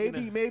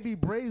 Maybe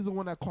Bray's the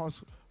one that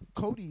cost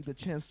Cody the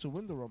chance to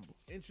win the Rumble.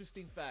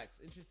 Interesting facts.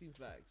 Interesting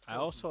facts. I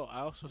also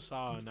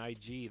saw on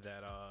IG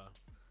that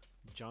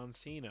John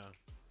Cena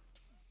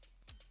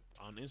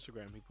on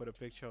Instagram, he put a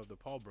picture of the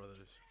Paul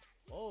brothers.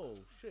 Oh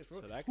shit!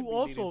 So that Who could be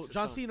also leading to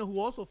John some- Cena, who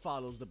also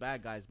follows the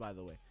bad guys, by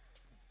the way.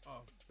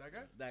 Oh, that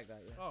guy? That guy.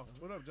 Yeah. Oh,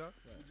 what up, John?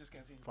 You just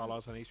can't see. Follow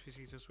us on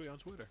HPC Sweet on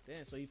Twitter.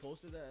 Damn. So he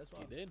posted that as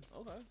well. He did.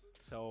 Okay.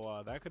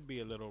 So that could be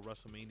a little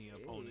WrestleMania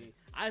opponent.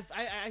 I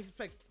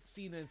expect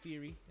Cena and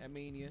Theory at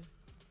Mania.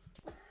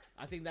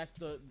 I think that's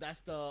the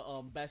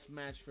best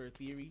match for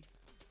Theory.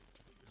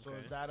 So Okay.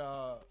 is that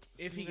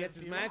If he Cena gets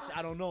his Theory? match,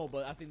 I don't know,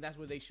 but I think that's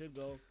where they should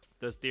go.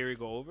 Does Theory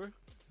go over?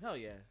 Hell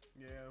yeah.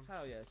 Yeah.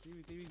 Hell yeah.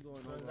 Theory's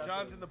going So over. that's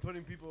John's in the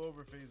putting people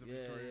over phase of Yeah,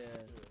 his career. yeah.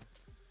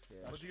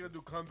 What's he gonna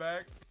do? Come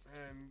back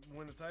and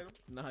win the title?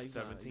 Nah, he's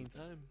 17 not.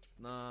 time.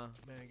 Nah,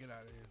 Man, get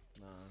out of here.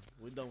 nah.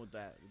 We're done with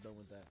that.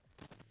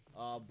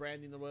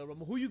 Brandy in the Royal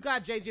Rumble. Who you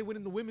got, JJ,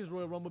 winning the women's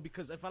Royal Rumble?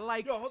 Because if I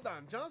like, Yo, hold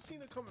on. John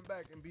Cena coming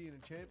back and being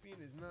a champion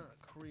is not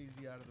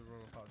crazy out of the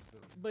realm of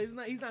possibility.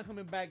 but he's not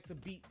coming back to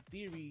beat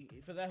Theory.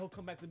 For that, he'll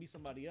come back to beat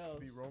somebody else. To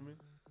be Roman.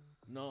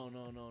 No.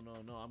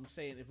 I'm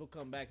saying if he'll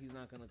come back, he's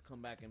not gonna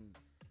come back and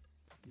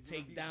He's take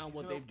gonna be- down he's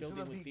what gonna- they're he's building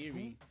gonna with be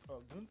Theory.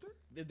 Gunther?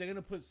 They're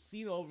gonna put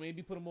Cena over,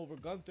 maybe put him over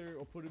Gunther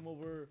or put him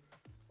over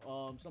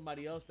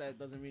somebody else that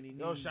doesn't really need.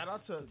 Yo, shout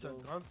out to go.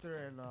 Gunther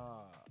and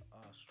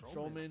Strowman.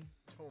 Strowman.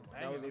 Oh my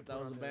That was Banger a put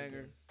on there,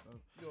 banger.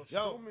 Yo, Yo.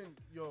 Strowman,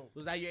 yo.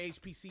 Was that your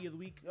HPC of the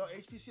week? Yo,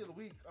 HPC of the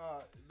week.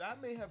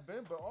 That may have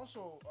been, but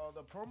also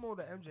the promo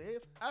that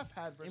MJF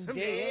had versus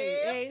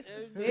MJF.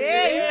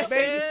 Yeah,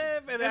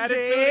 baby. and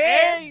attitude.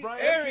 MJF.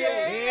 Brian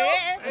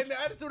Area. In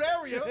the attitude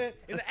area.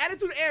 In the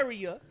attitude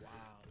area.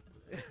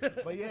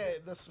 But yeah,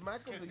 the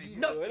smack of the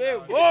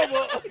year.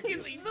 He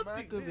say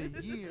Smack nothing. of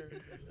the year.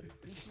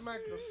 He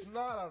smacked the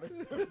snot out of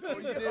him. Oh,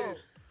 you did.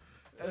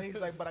 And he's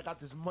like, but I got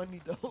this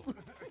money though.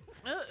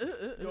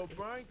 Yo,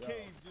 Brian Cage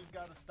just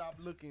gotta stop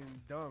looking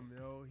dumb,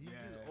 yo. He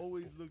just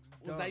always looks dumb.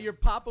 Was that your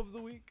pop of the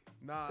week?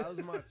 Nah, that was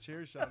my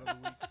chair shot of the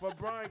week. For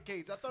Brian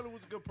Cage. I thought it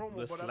was a good promo,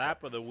 The but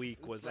slap of the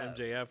week was slap.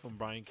 MJF from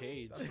Brian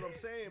Cage. that's what I'm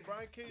saying.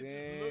 Brian Cage just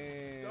looked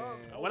Damn. dumb.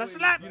 I wanna Always,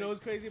 slap. You know what's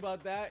crazy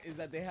about that is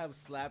that they have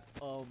slap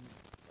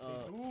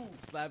Ooh.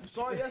 slap. You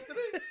saw it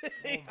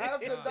yesterday?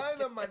 After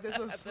Dynamite, there's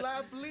a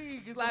slap league.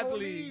 It's Slap a whole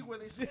league. where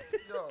they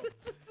yo.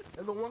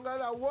 And the one guy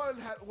that won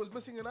was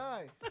missing an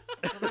eye.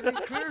 So they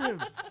didn't clear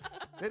him.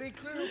 They didn't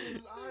clear him with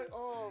his eye.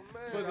 Oh,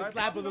 man. But the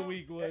slap of the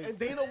week was And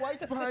Dana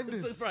White's behind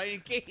this.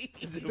 Brian Cage.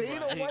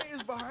 Dana White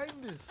is behind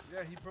this.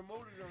 Yeah, he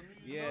promoted it on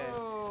New Yeah, Year's.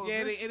 Yo,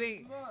 yeah. this It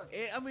ain't. is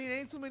nuts. I mean,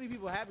 ain't too many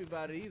people happy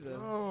about it either.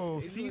 Oh,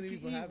 Ain't too many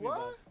people CTE, happy what?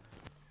 about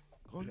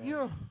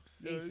Coño.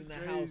 Ace it's in the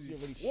crazy. house. You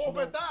already Wolf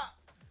know. at that.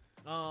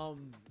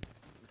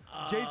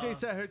 JJ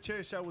said her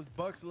chair shot was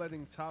Bucks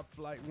letting Top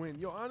Flight win.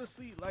 Yo,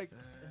 honestly, like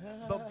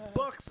the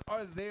Bucks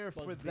are there Bucks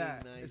for being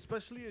that, nice.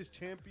 especially as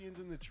champions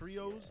in the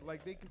trios.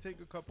 Like they can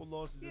take a couple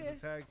losses as a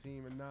tag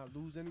team and not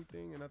lose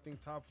anything. And I think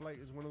Top Flight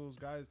is one of those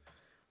guys,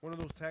 one of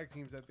those tag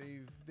teams that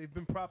they've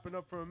been propping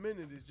up for a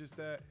minute. It's just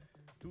that,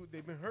 dude,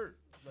 they've been hurt.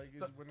 Like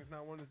when it's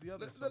not one, it's the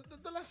other.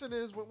 The lesson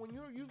is when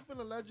you've been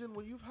a legend,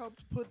 when you've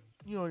helped put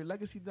your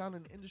legacy down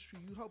in the industry,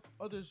 you help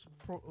others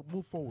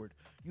move forward.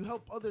 You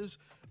help others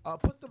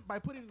put them by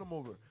putting them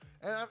over.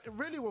 And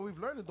really, what we've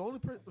learned is the only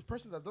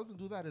person that doesn't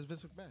do that is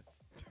Vince McMahon.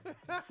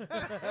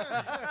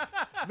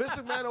 Vince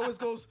McMahon always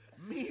goes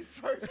me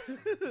first.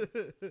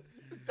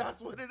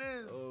 That's what it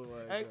is. Oh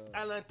my and,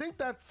 God. and I think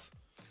that's.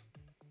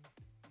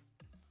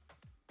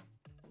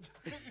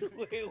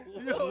 Wait, Yo,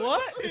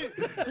 what?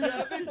 Yeah,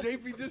 I think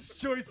JP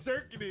just short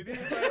circuited. He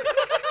was like,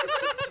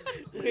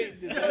 Wait,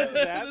 did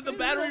Did the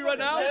battery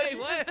run out? Wait,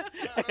 what?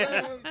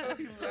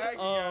 he lagging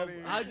out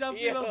here. How'd y'all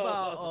feel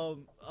Yo.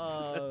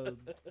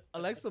 about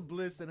Alexa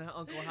Bliss and her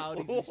Uncle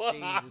Howdy's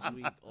exchange this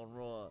week on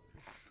Raw?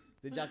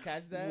 Did y'all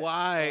catch that?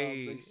 Why?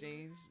 The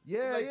exchange?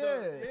 Yeah, Like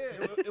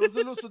yeah. It was a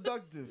little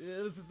seductive.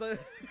 Yeah, this is a-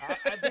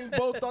 I think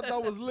both thought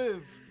that was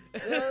Liv.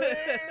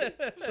 Yeah.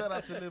 Shout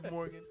out to Liv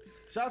Morgan.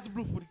 Shout out to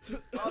Blue 42.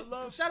 I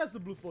love. Shout out to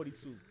Blue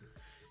 42.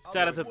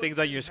 Shout out to things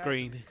on your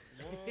screen.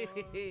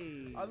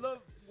 I love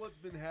what's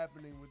been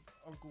happening with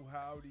Uncle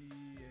Howdy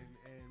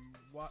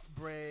and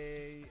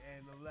Bray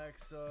and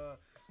Alexa.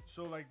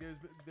 So like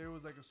there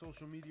was like a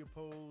social media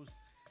post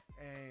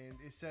and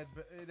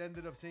it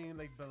ended up saying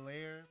like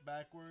Belair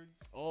backwards.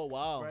 Oh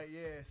wow. Right,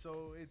 yeah.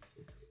 So it's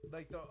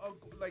like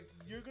like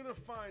you're gonna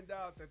find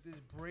out that this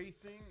Bray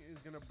thing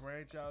is gonna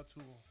branch out to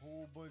a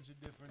whole bunch of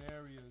different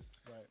areas.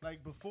 Right.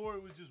 Like before,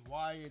 it was just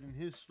Wyatt and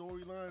his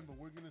storyline, but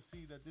we're gonna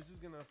see that this is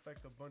gonna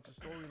affect a bunch of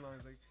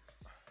storylines. Like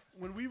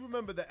when we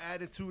remember the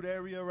Attitude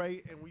Era,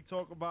 right, and we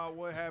talk about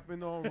what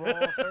happened on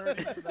Raw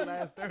 30 for the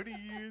last 30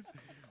 years,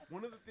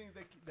 one of the things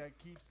that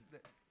keeps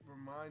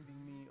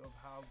reminding me of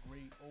how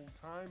great old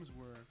times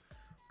were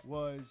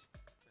was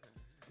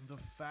the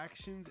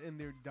factions and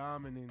their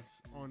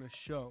dominance on a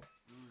show,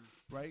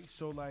 right?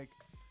 So like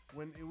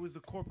when it was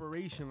the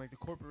corporation, like the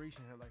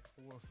corporation had like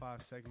 4 or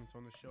 5 segments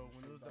on the show.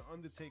 When it was the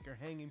Undertaker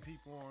hanging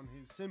people on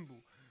his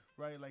symbol,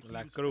 right? Like he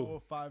La was Cruz. 4 or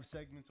 5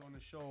 segments on the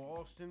show.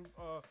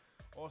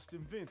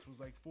 Austin Vince was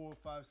like 4 or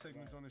 5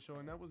 segments on the show,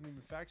 and that wasn't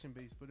even faction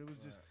based, but it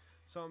was just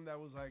something that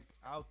was like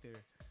out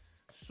there.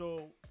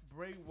 So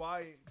Bray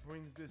Wyatt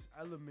brings this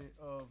element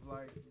of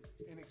like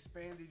an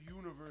expanded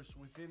universe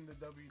within the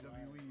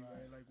WWE,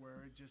 right? Like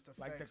where it just affects,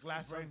 Like the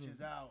glass and branches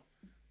onion. out.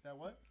 That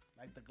what?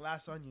 Like the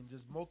Glass Onion,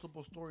 just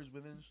multiple stories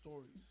within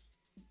stories.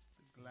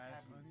 The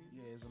glass onion.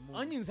 Yeah, it's a movie.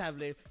 Onions have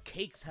layers.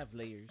 Cakes have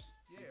layers.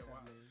 Yeah. Wow.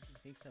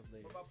 Cakes have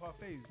layers. What about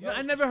parfaits? You know,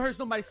 I never heard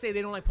somebody say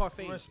they don't like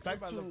parfaits.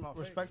 Respect Everybody to love parfait.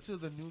 respect to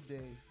the New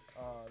Day.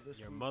 This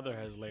Your week, mother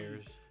has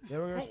layers. They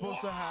were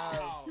supposed to have.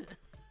 Wow.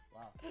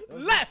 They were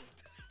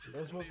Left. They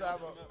were supposed to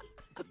have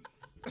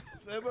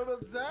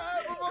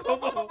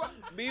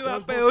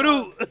Viva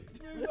Peru!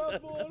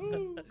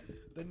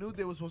 The New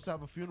Day was supposed to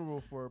have a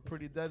funeral for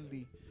Pretty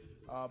Deadly,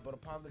 but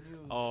upon the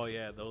news, Oh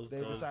yeah, those.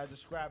 they decided to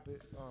scrap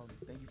it.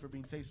 Thank you for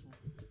being tasteful.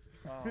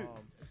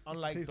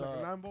 Unlike Tastes like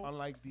a 9-ball?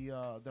 unlike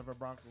the Denver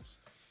Broncos,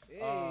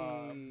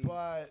 Hey.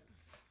 but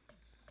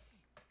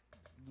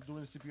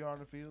doing the CPR on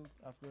the field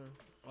after.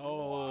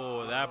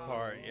 Oh, that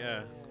part,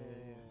 yeah.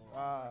 What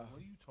are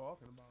you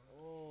talking about?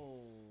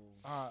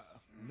 Oh.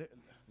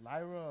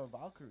 Lyra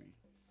Valkyrie,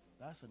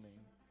 that's her name.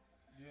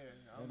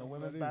 Yeah. In the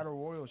women's battle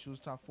royal, she was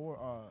top 4.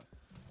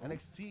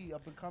 NXT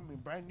up and coming,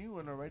 brand new,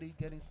 and already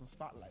getting some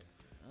spotlight.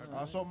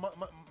 So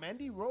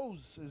Mandy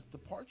Rose's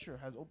departure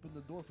has opened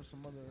the door for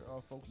some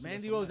other folks. to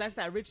Mandy get some Rose, that's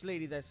that rich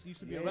lady that used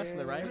to be a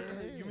wrestler, right?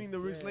 You mean the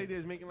rich lady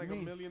is making like You $1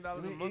 mean- million you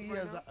a mean month Iggy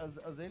right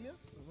now? Azalea?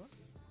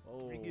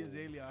 Oh. Iggy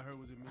Azalea, I heard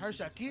was a Her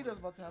Shakira's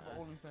about to have an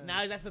OnlyFans.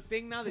 Now that's the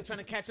thing. Now they're trying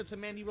to catch up to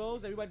Mandy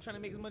Rose. Everybody trying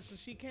to make as much as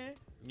she can.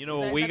 You know Is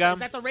what that- we is that- got? Is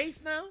that the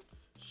race now?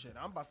 Shit,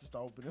 I'm about to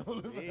start opening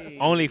OnlyFans. Hey.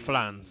 Only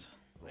flans.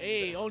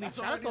 Hey, only That's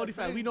that's the only already a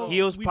fan. thing, We know.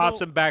 Heels, we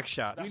pops, know, and back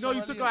shots. We That's know you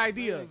already took a our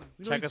idea. thing.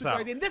 We know Check you us took our out.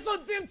 idea. And this is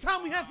damn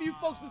time we have for you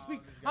folks this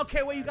week. I don't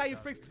care where you got your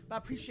freaks, but I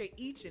appreciate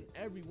each and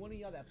every one of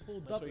y'all that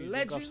pulled That's up. where you jerk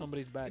off Legends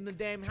somebody's back. in the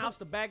damn house.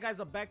 The bad guys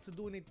are back to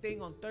doing their thing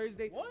on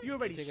Thursday. What? You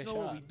already Take a know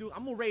what shot. we do.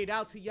 I'm gonna raid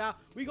out to y'all.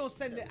 We gonna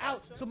send it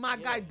out to my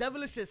guy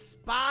Devilish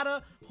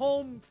Espada,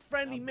 home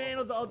friendly man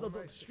of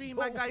the stream.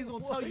 My guy, he's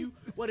gonna tell you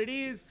what it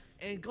is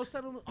and go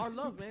send him our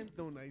love, man.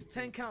 No nice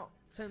 10 count,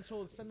 10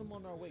 told. Send them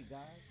on our way, guys.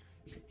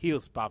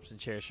 Heels, pops, and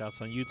chair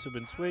shots on YouTube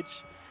and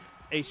Twitch.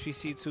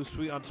 HPC Too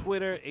Sweet on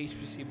Twitter.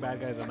 HPC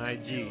Bad Guys on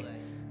IG.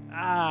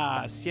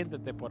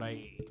 Siéntate por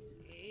ahí.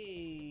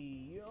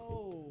 Hey,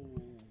 yo.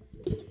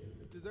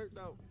 Dessert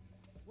now.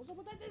 What's up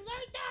with that dessert,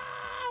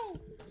 though?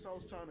 That's how I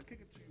was trying to kick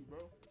it to you, bro.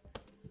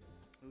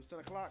 It was 10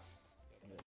 o'clock.